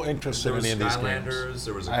have no interest in any of these games.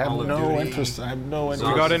 There was I have Call of no Duty. interest. I have no interest.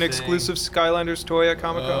 You got an exclusive Skylanders toy at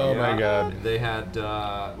Comic Con? Oh my God. They had,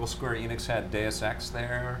 Square Enix had Deus Ex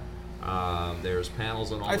there. There's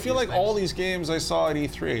panels on all I feel like things. all these games I saw at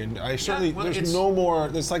E3, and I certainly, well, there's no more,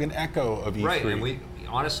 there's like an echo of E3. Right, and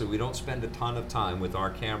honestly, we don't spend a ton of time with our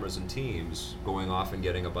cameras and teams going off and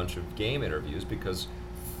getting a bunch of game interviews because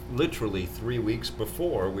literally 3 weeks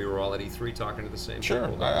before we were all at E3 talking to the same Sure,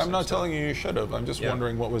 people. I'm not telling you should have. I'm just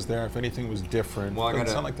wondering what was there, if anything was different. Well, Doesn't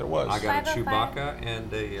sound like there was. I got a 505. Chewbacca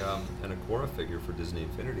and a Korra figure for Disney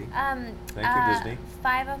Infinity. Thank Thank you, Disney.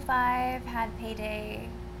 505 had Payday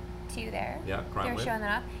 2 there. Yeah, Crime They were Wave. showing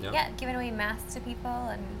that off. Yeah, giving away masks to people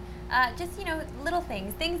and just, little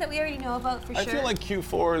things that we already know about for sure. I feel like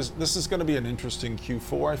Q4 this is going to be an interesting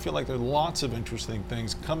Q4. I feel like there are lots of interesting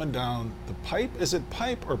things coming down the pipe. Is it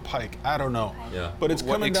pipe or pike? I don't know. Yeah. But it's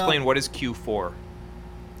coming down. Explain what is Q4.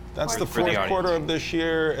 That's the For the fourth quarter of this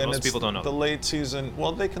year, and Most it's people don't know. the late season.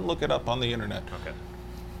 Well, they can look it up on the internet. Okay.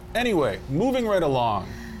 Anyway, moving right along.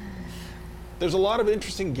 There's a lot of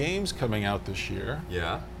interesting games coming out this year,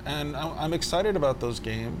 Yeah. and I'm excited about those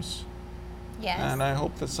games. Yes. And I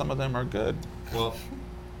hope that some of them are good. Well,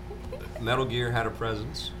 Metal Gear had a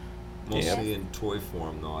presence, mostly in toy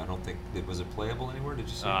form, though. I don't think was it playable anywhere. Did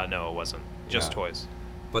you see? No, it wasn't. Just Yeah. toys.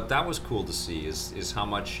 But that was cool to see. Is how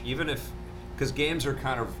much, even if, because games are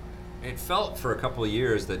kind of, it felt for a couple of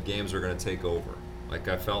years that games are going to take over. Like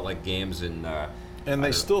I felt like games in. And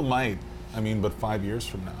they still might. I mean, but 5 years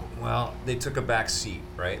from now. Well, they took a back seat,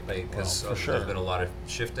 right? Because Well, for sure. there's been a lot of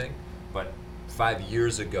shifting. But 5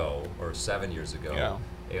 years ago or 7 years ago,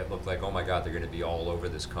 it looked like, oh my God, they're going to be all over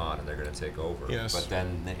this con and they're going to take over. Yes. But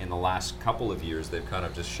then in the last couple of years, they've kind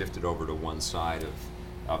of just shifted over to one side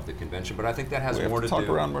of the convention. But I think that has We have more to to talk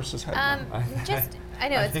do. around versus head. I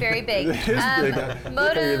know it's very big. It is big.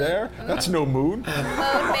 Are you there? That's no moon.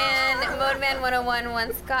 Mode Man 101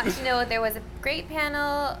 wants Scott to know there was a great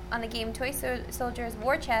panel on the game Toy Soldiers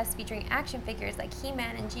War Chest featuring action figures like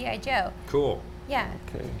He-Man and G.I. Joe. Cool. Yeah.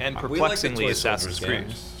 Okay. And We like the perplexingly, Toy Assassin's Soldiers Creed.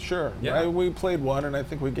 games. Sure. Yeah. We played one, and I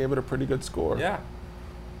think we gave it a pretty good score. Yeah.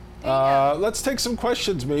 Let's take some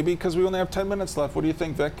questions, maybe, because we only have 10 minutes left. What do you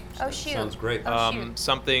think, Vic? Oh, shoot. Sounds great. Oh, shoot.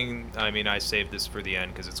 I saved this for the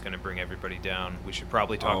end because it's going to bring everybody down. We should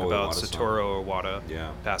probably talk about Iwata-san. Satoru Iwata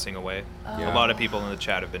Yeah. passing away. Yeah. A lot of people in the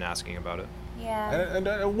chat have been asking about it. Yeah. And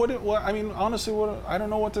I mean, honestly, I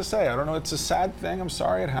don't know what to say. I don't know. It's a sad thing. I'm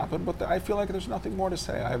sorry it happened, but I feel like there's nothing more to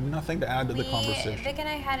say. I have nothing to add to the conversation. Vic and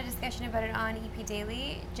I had a discussion about it on EP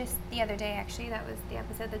Daily just the other day, actually. That was the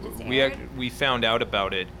episode that just aired. We found out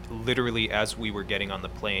about it literally as we were getting on the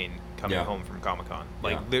plane coming Yeah. home from Comic-Con.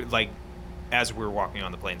 Yeah. Like as we were walking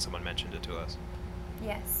on the plane, someone mentioned it to us.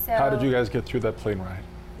 Yes. So How did you guys get through that plane ride?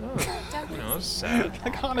 Don't You know, be it's sad.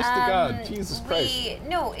 Like, honest to God, Jesus Christ.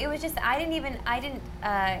 No, it was just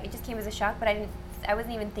it just came as a shock, but I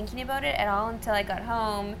wasn't even thinking about it at all until I got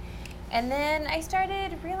home. And then I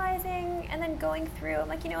started realizing and then going through, I'm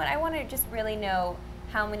like, you know what, I want to just really know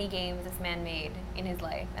how many games this man made in his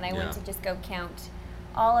life. And I went to just go count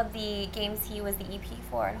all of the games he was the EP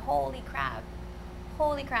for, and holy crap,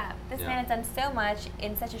 this man has done so much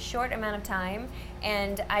in such a short amount of time,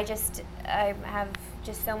 and I have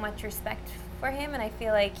just so much respect for him, and I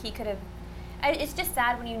feel like he could have. It's just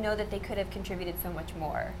sad when you know that they could have contributed so much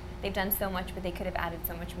more. They've done so much, but they could have added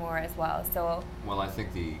so much more as well. So. Well, I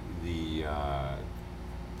think the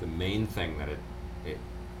main thing that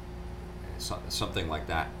something like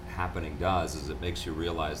that happening does is it makes you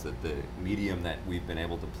realize that the medium that we've been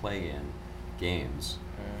able to play in, games,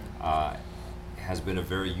 has been a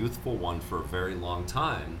very youthful one for a very long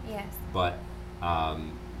time. Yes. But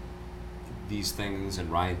these things,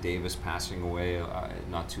 and Ryan Davis passing away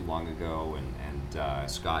not too long ago, and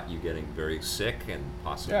Scott, you getting very sick and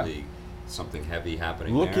possibly something heavy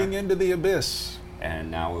happening Looking there. into the abyss.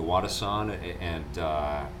 And now Iwata-san, and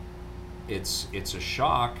it's a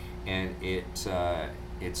shock, and it's a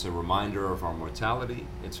reminder of our mortality.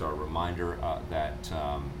 It's a reminder that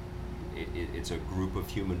it's a group of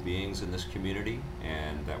human beings in this community,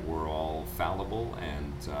 and that we're all fallible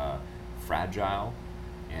and fragile,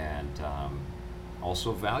 and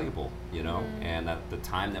also valuable, you know, and that the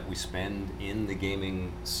time that we spend in the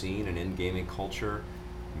gaming scene and in gaming culture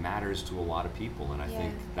matters to a lot of people, and I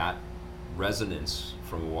think that resonance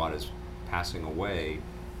from Iwata's passing away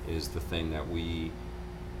is the thing that we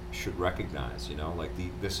should recognize, you know, like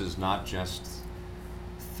this is not just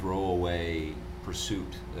throwaway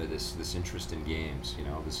pursuit, this interest in games, you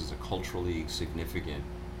know, this is a culturally significant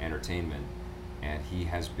entertainment, and he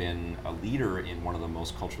has been a leader in one of the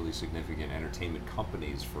most culturally significant entertainment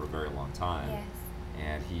companies for a very long time. Yes.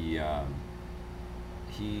 And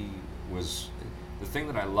he was, the thing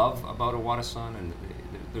that I love about Iwata-san, and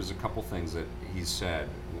there's a couple things that he said,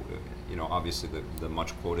 you know, obviously the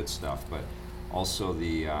much quoted stuff, but also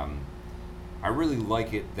I really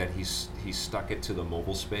like it that he stuck it to the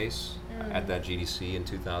mobile space at that GDC in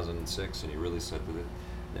 2006, and he really said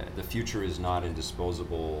that the future is not in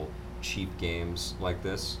disposable, cheap games like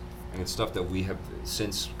this, and it's stuff that we have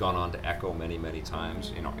since gone on to echo many, many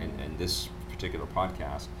times, you know, in this particular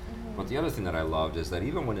podcast. But the other thing that I loved is that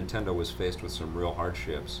even when Nintendo was faced with some real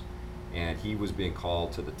hardships, and he was being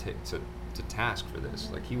called to to task for this,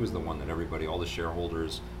 like he was the one that everybody, all the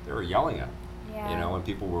shareholders, they were yelling at. You know, and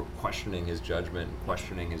people were questioning his judgment,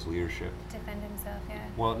 questioning his leadership. Defend himself,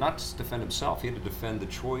 Well, not just defend himself, he had to defend the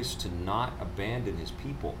choice to not abandon his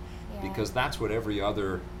people. Because that's what every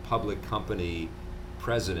other public company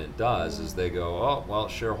president does, is they go, oh, well,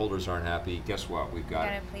 shareholders aren't happy, guess what, we've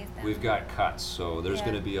got cuts, so there's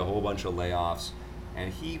going to be a whole bunch of layoffs.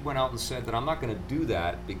 And he went out and said that I'm not going to do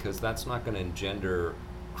that because that's not going to engender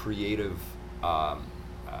creative,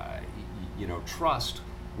 you know, trust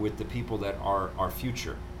with the people that are our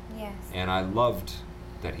future. Yes. And I loved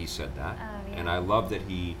that he said that. And I love that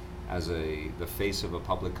he, as the face of a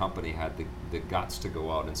public company, had the guts to go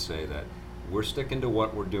out and say that we're sticking to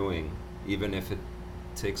what we're doing, even if it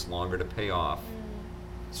takes longer to pay off.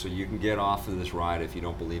 So you can get off of this ride if you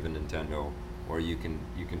don't believe in Nintendo, or you can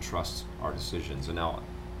trust our decisions. And now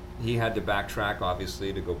he had to backtrack,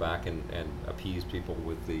 obviously, to go back and appease people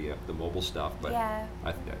with the mobile stuff. But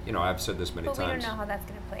you know, I've said this many times. But we don't know how that's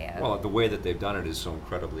going to play out. Well, the way that they've done it is so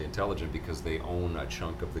incredibly intelligent because they own a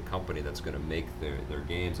chunk of the company that's going to make their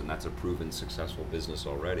games, and that's a proven successful business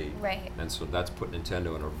already. Right. And so that's put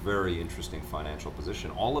Nintendo in a very interesting financial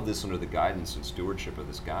position. All of this under the guidance and stewardship of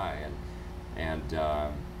this guy, and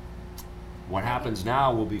what happens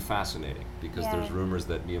now will be fascinating because there's rumors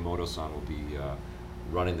that Miyamoto-san will be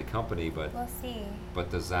running the company, but we'll see.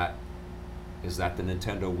 But is that the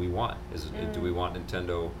Nintendo we want? Do we want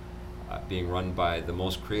Nintendo being run by the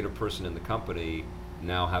most creative person in the company,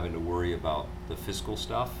 now having to worry about the fiscal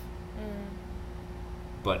stuff,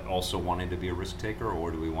 but also wanting to be a risk taker,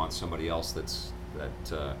 or do we want somebody else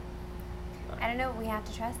that? I don't know. We have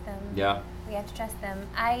to trust them. Yeah. We have to trust them.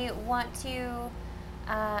 I want to.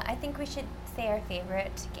 I think we should say our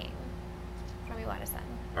favorite game from Iwata-san.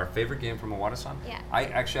 Our favorite game from Iwata-san? Yeah.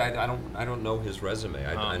 I don't know his resume.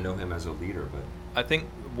 I know him as a leader, but I think,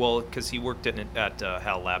 well, because he worked at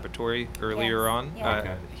HAL Laboratory earlier on. Yeah.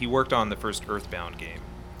 Okay. He worked on the first Earthbound game.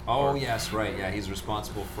 Oh yes, right. Yeah, he's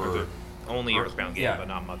responsible for the only Earthbound game, but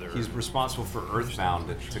not Mother. He's responsible for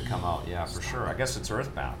Earthbound to come out. Yeah, for sure. I guess it's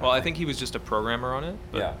Earthbound. Well, I think he was just a programmer on it.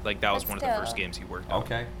 But like that was But one of the first games he worked on.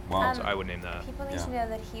 Okay. Well, so I would name that. People need to know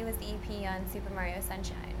that he was the EP on Super Mario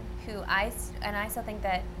Sunshine. I still think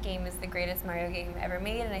that game is the greatest Mario game ever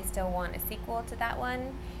made, and I still want a sequel to that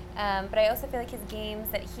one. But I also feel like his games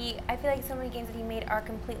I feel like so many games that he made are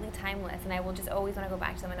completely timeless, and I will just always want to go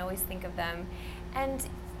back to them and always think of them. And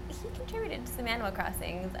he contributed to some Animal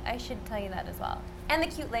Crossings. I should tell you that as well. And the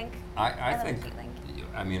cute Link. I love think, the cute Link.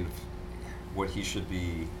 I mean, what he should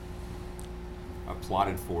be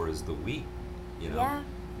applauded for is the Wii, you know? Yeah.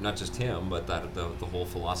 Not just him, but the whole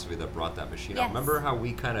philosophy that brought that machine out. Yes. Remember how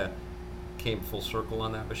we kind of came full circle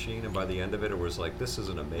on that machine, and by the end of it was like, this is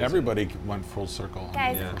an amazing. Everybody went full circle.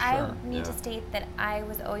 Guys, Yeah. I need to state that I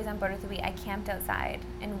was always on board with the Wii. I camped outside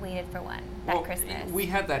and waited for one that Christmas. We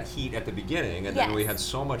had that heat at the beginning, and then we had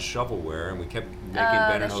so much shovelware, and we kept making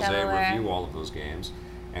Ben and Jose shovelware. review all of those games.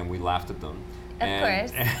 and we laughed at them. Of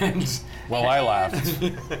course. And well, I laughed.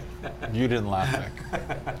 You didn't laugh,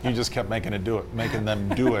 Nick. You just kept making them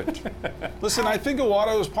do it. Listen, I think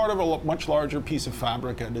Iwata was part of a much larger piece of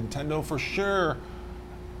fabric at Nintendo for sure.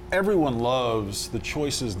 Everyone loves the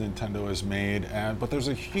choices Nintendo has made, but there's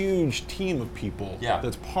a huge team of people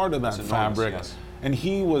that's part of that fabric. Yes. And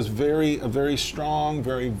he was a very strong,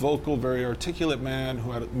 very vocal, very articulate man who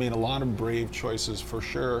had made a lot of brave choices for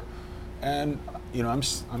sure. And I'm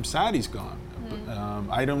sad he's gone.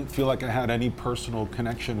 I don't feel like I had any personal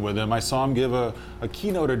connection with him. I saw him give a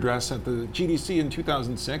keynote address at the GDC in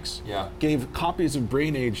 2006. Yeah. Gave copies of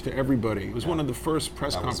Brain Age to everybody. It was one of the first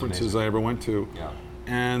press conferences I ever went to. Yeah.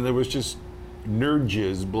 And there was just nerd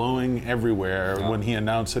jizz blowing everywhere when he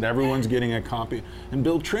announced that everyone's getting a copy. And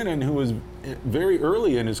Bill Trinen, who was very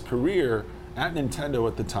early in his career at Nintendo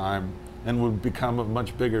at the time, and would become a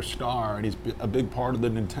much bigger star, and he's a big part of the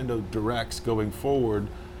Nintendo Directs going forward.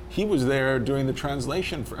 He was there doing the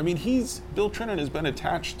translation. Bill Trinen has been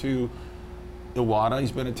attached to Iwata,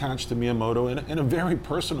 he's been attached to Miyamoto in a very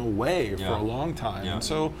personal way for a long time. And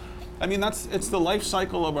so, it's the life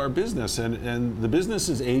cycle of our business, and the business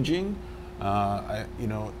is aging. Iwata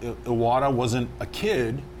wasn't a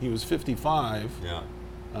kid, he was 55. Yeah.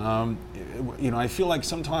 I feel like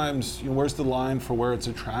sometimes, where's the line for where it's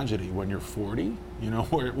a tragedy? When you're 40?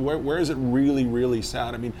 Where is it really, really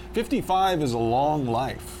sad? 55 is a long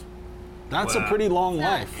life. That's a pretty long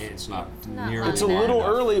life. It's not nearly. It's a little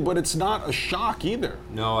early, but it's not a shock either.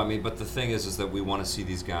 No, but the thing is that we want to see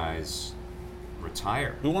these guys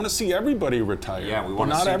retire. We want to see everybody retire. Yeah, we want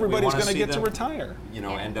to. Not everybody's going to get to retire.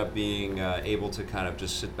 End up being able to kind of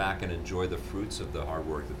just sit back and enjoy the fruits of the hard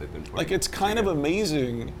work that they've been putting. Like, it's kind of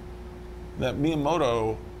amazing that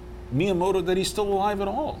Miyamoto, that he's still alive at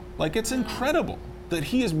all. Like, it's incredible that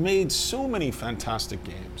he has made so many fantastic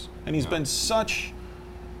games, and he's been such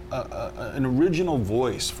an original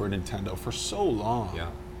voice for Nintendo for so long. Yeah.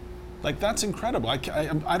 Like, that's incredible. I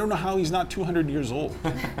don't know how he's not 200 years old.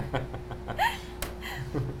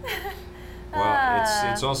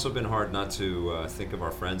 Well, it's also been hard not to think of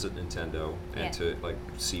our friends at Nintendo and to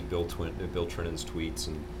see Bill Trinen's tweets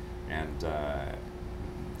and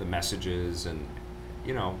the messages, and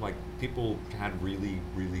people had really,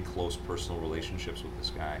 really close personal relationships with this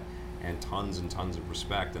guy and tons of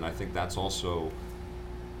respect, and I think that's also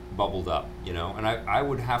bubbled up, and I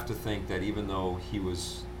would have to think that even though he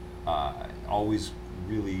was always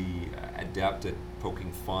really adept at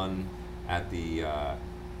poking fun at the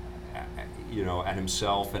at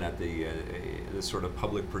himself and at the sort of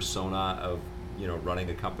public persona of running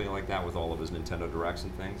a company like that with all of his Nintendo Directs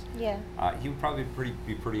and things. Yeah. He would probably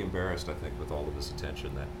be pretty embarrassed, I think, with all of this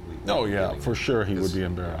attention that we. Oh yeah, for sure he would be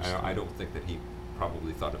embarrassed. I don't think that he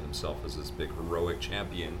probably thought of himself as this big heroic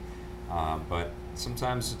champion, but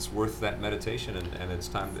sometimes it's worth that meditation, and it's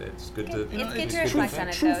time. It's good to. It's reflect on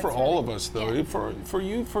it. True for all of us, though. Yeah. For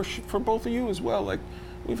you, for both of you as well. Like,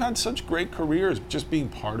 we've had such great careers just being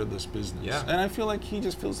part of this business. Yeah. And I feel like he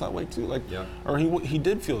just feels that way too. Like, or he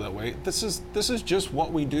did feel that way. This is just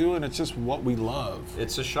what we do, and it's just what we love.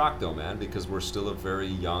 It's a shock, though, man, because we're still a very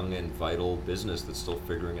young and vital business that's still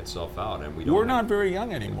figuring itself out, and we're not very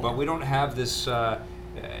young anymore. But we don't have this. Like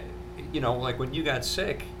when you got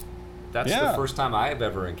sick. That's the first time I've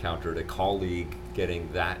ever encountered a colleague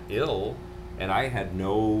getting that ill, and I had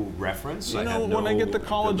no reference. When I get the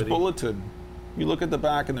college bulletin, you look at the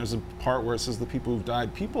back and there's a part where it says the people who've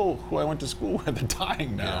died. People who I went to school with are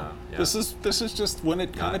dying now. Yeah. This is just when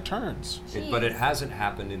it kind of turns. But it hasn't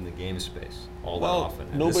happened in the game space all that often.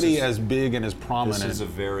 And nobody as big and as prominent. This is a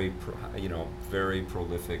very, very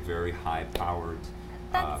prolific, very high-powered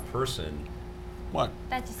person. What?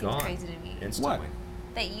 That just seems crazy to me. Instantly. What?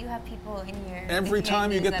 That you have people in your every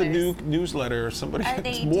time you get the new newsletter,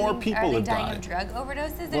 more people have died. Are they dying of drug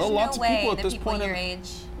overdoses? There's lots no of people way at that this people point your age.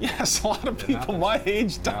 Yes, a lot of people my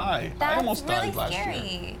age die. That's I almost really died last scary.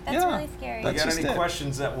 year. That's really scary. You got any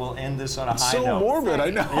questions that will end this on a high note? So morbid, I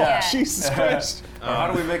know. Yeah. Jesus Christ.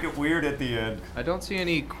 How do we make it weird at the end? I don't see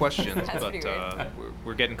any questions, but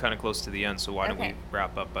we're getting kind of close to the end, so why don't we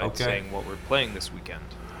wrap up by saying what we're playing this weekend?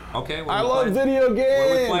 Okay. I love video games. What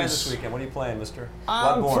are we playing this weekend? What are you playing, mister?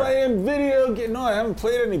 I'm playing video games. No, I haven't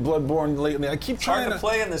played any Bloodborne lately. I keep trying to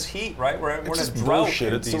play in this heat, right? We're in a drought.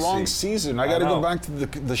 Bullshit. It's the wrong season. I got to go back to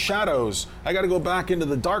the shadows. I got to go back into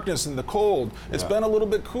the darkness and the cold. It's been a little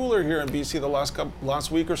bit cooler here in BC the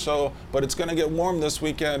last week or so, but it's going to get warm this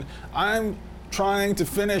weekend. I'm trying to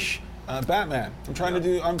finish Batman. I'm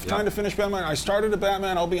trying to finish Batman. I started a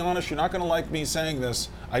Batman. I'll be honest, you're not going to like me saying this.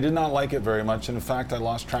 I did not like it very much, and in fact, I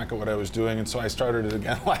lost track of what I was doing, and so I started it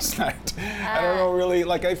again last night. I don't know really.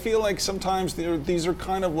 Like, I feel like sometimes these are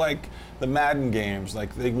kind of like the Madden games.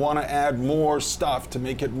 Like, they want to add more stuff to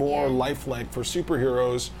make it more lifelike for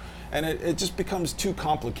superheroes. And it just becomes too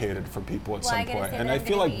complicated for people at some point. And I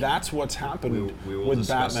feel like that's what's happened with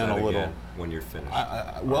Batman a little. When you're finished.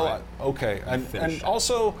 Okay. And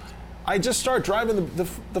also, I just start driving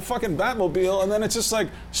the fucking Batmobile, and then it's just like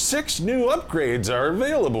 6 new upgrades are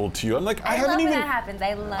available to you. I'm like, I haven't even. That happens.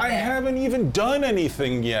 I love it. I haven't even done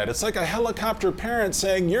anything yet. It's like a helicopter parent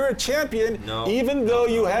saying you're a champion, even though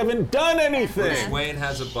you haven't done anything. Bruce Wayne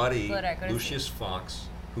has a buddy, Lucius Fox,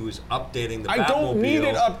 who's updating the Batmobile. I don't need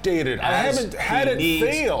it updated. I haven't had it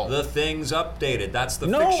fail. The thing's updated. That's the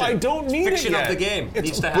fiction. No, I don't need it fiction yet. of the game. It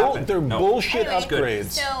needs to happen. They're bullshit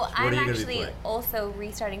upgrades. So I'm actually also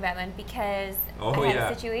restarting Batman because I had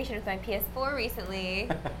a situation with my PS4 recently.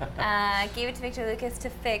 Gave it to Victor Lucas to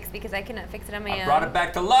fix because I could not fix it on my own. Brought it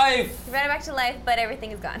back to life. Brought it back to life, but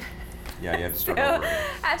everything is gone. Yeah, you have to start over again.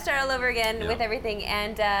 I have to start all over again with everything.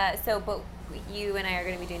 And but you and I are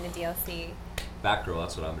going to be doing the DLC. Batgirl,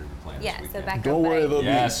 that's what I'm going to be playing this weekend. Batgirl. Don't worry, there'll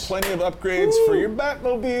be plenty of upgrades for your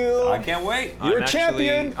Batmobile. I can't wait. You're a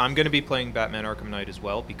champion. I'm going to be playing Batman Arkham Knight as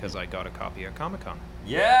well because I got a copy at Comic-Con.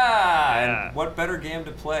 Yeah, and what better game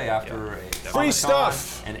to play after free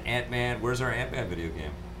stuff and Ant-Man? Where's our Ant-Man video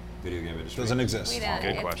game industry? Doesn't exist.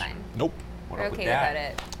 Good question. Fine. Nope. We're okay without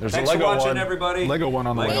it. There's Thanks a Lego for watching, one. everybody. Lego one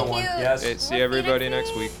on the Lego way. one. Yes. See everybody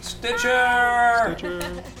next week. Stitcher.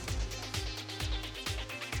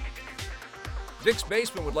 Vic's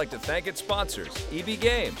Basement would like to thank its sponsors, EB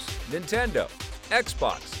Games, Nintendo,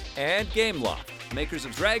 Xbox, and Gameloft, makers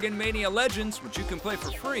of Dragon Mania Legends, which you can play for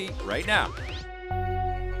free right now.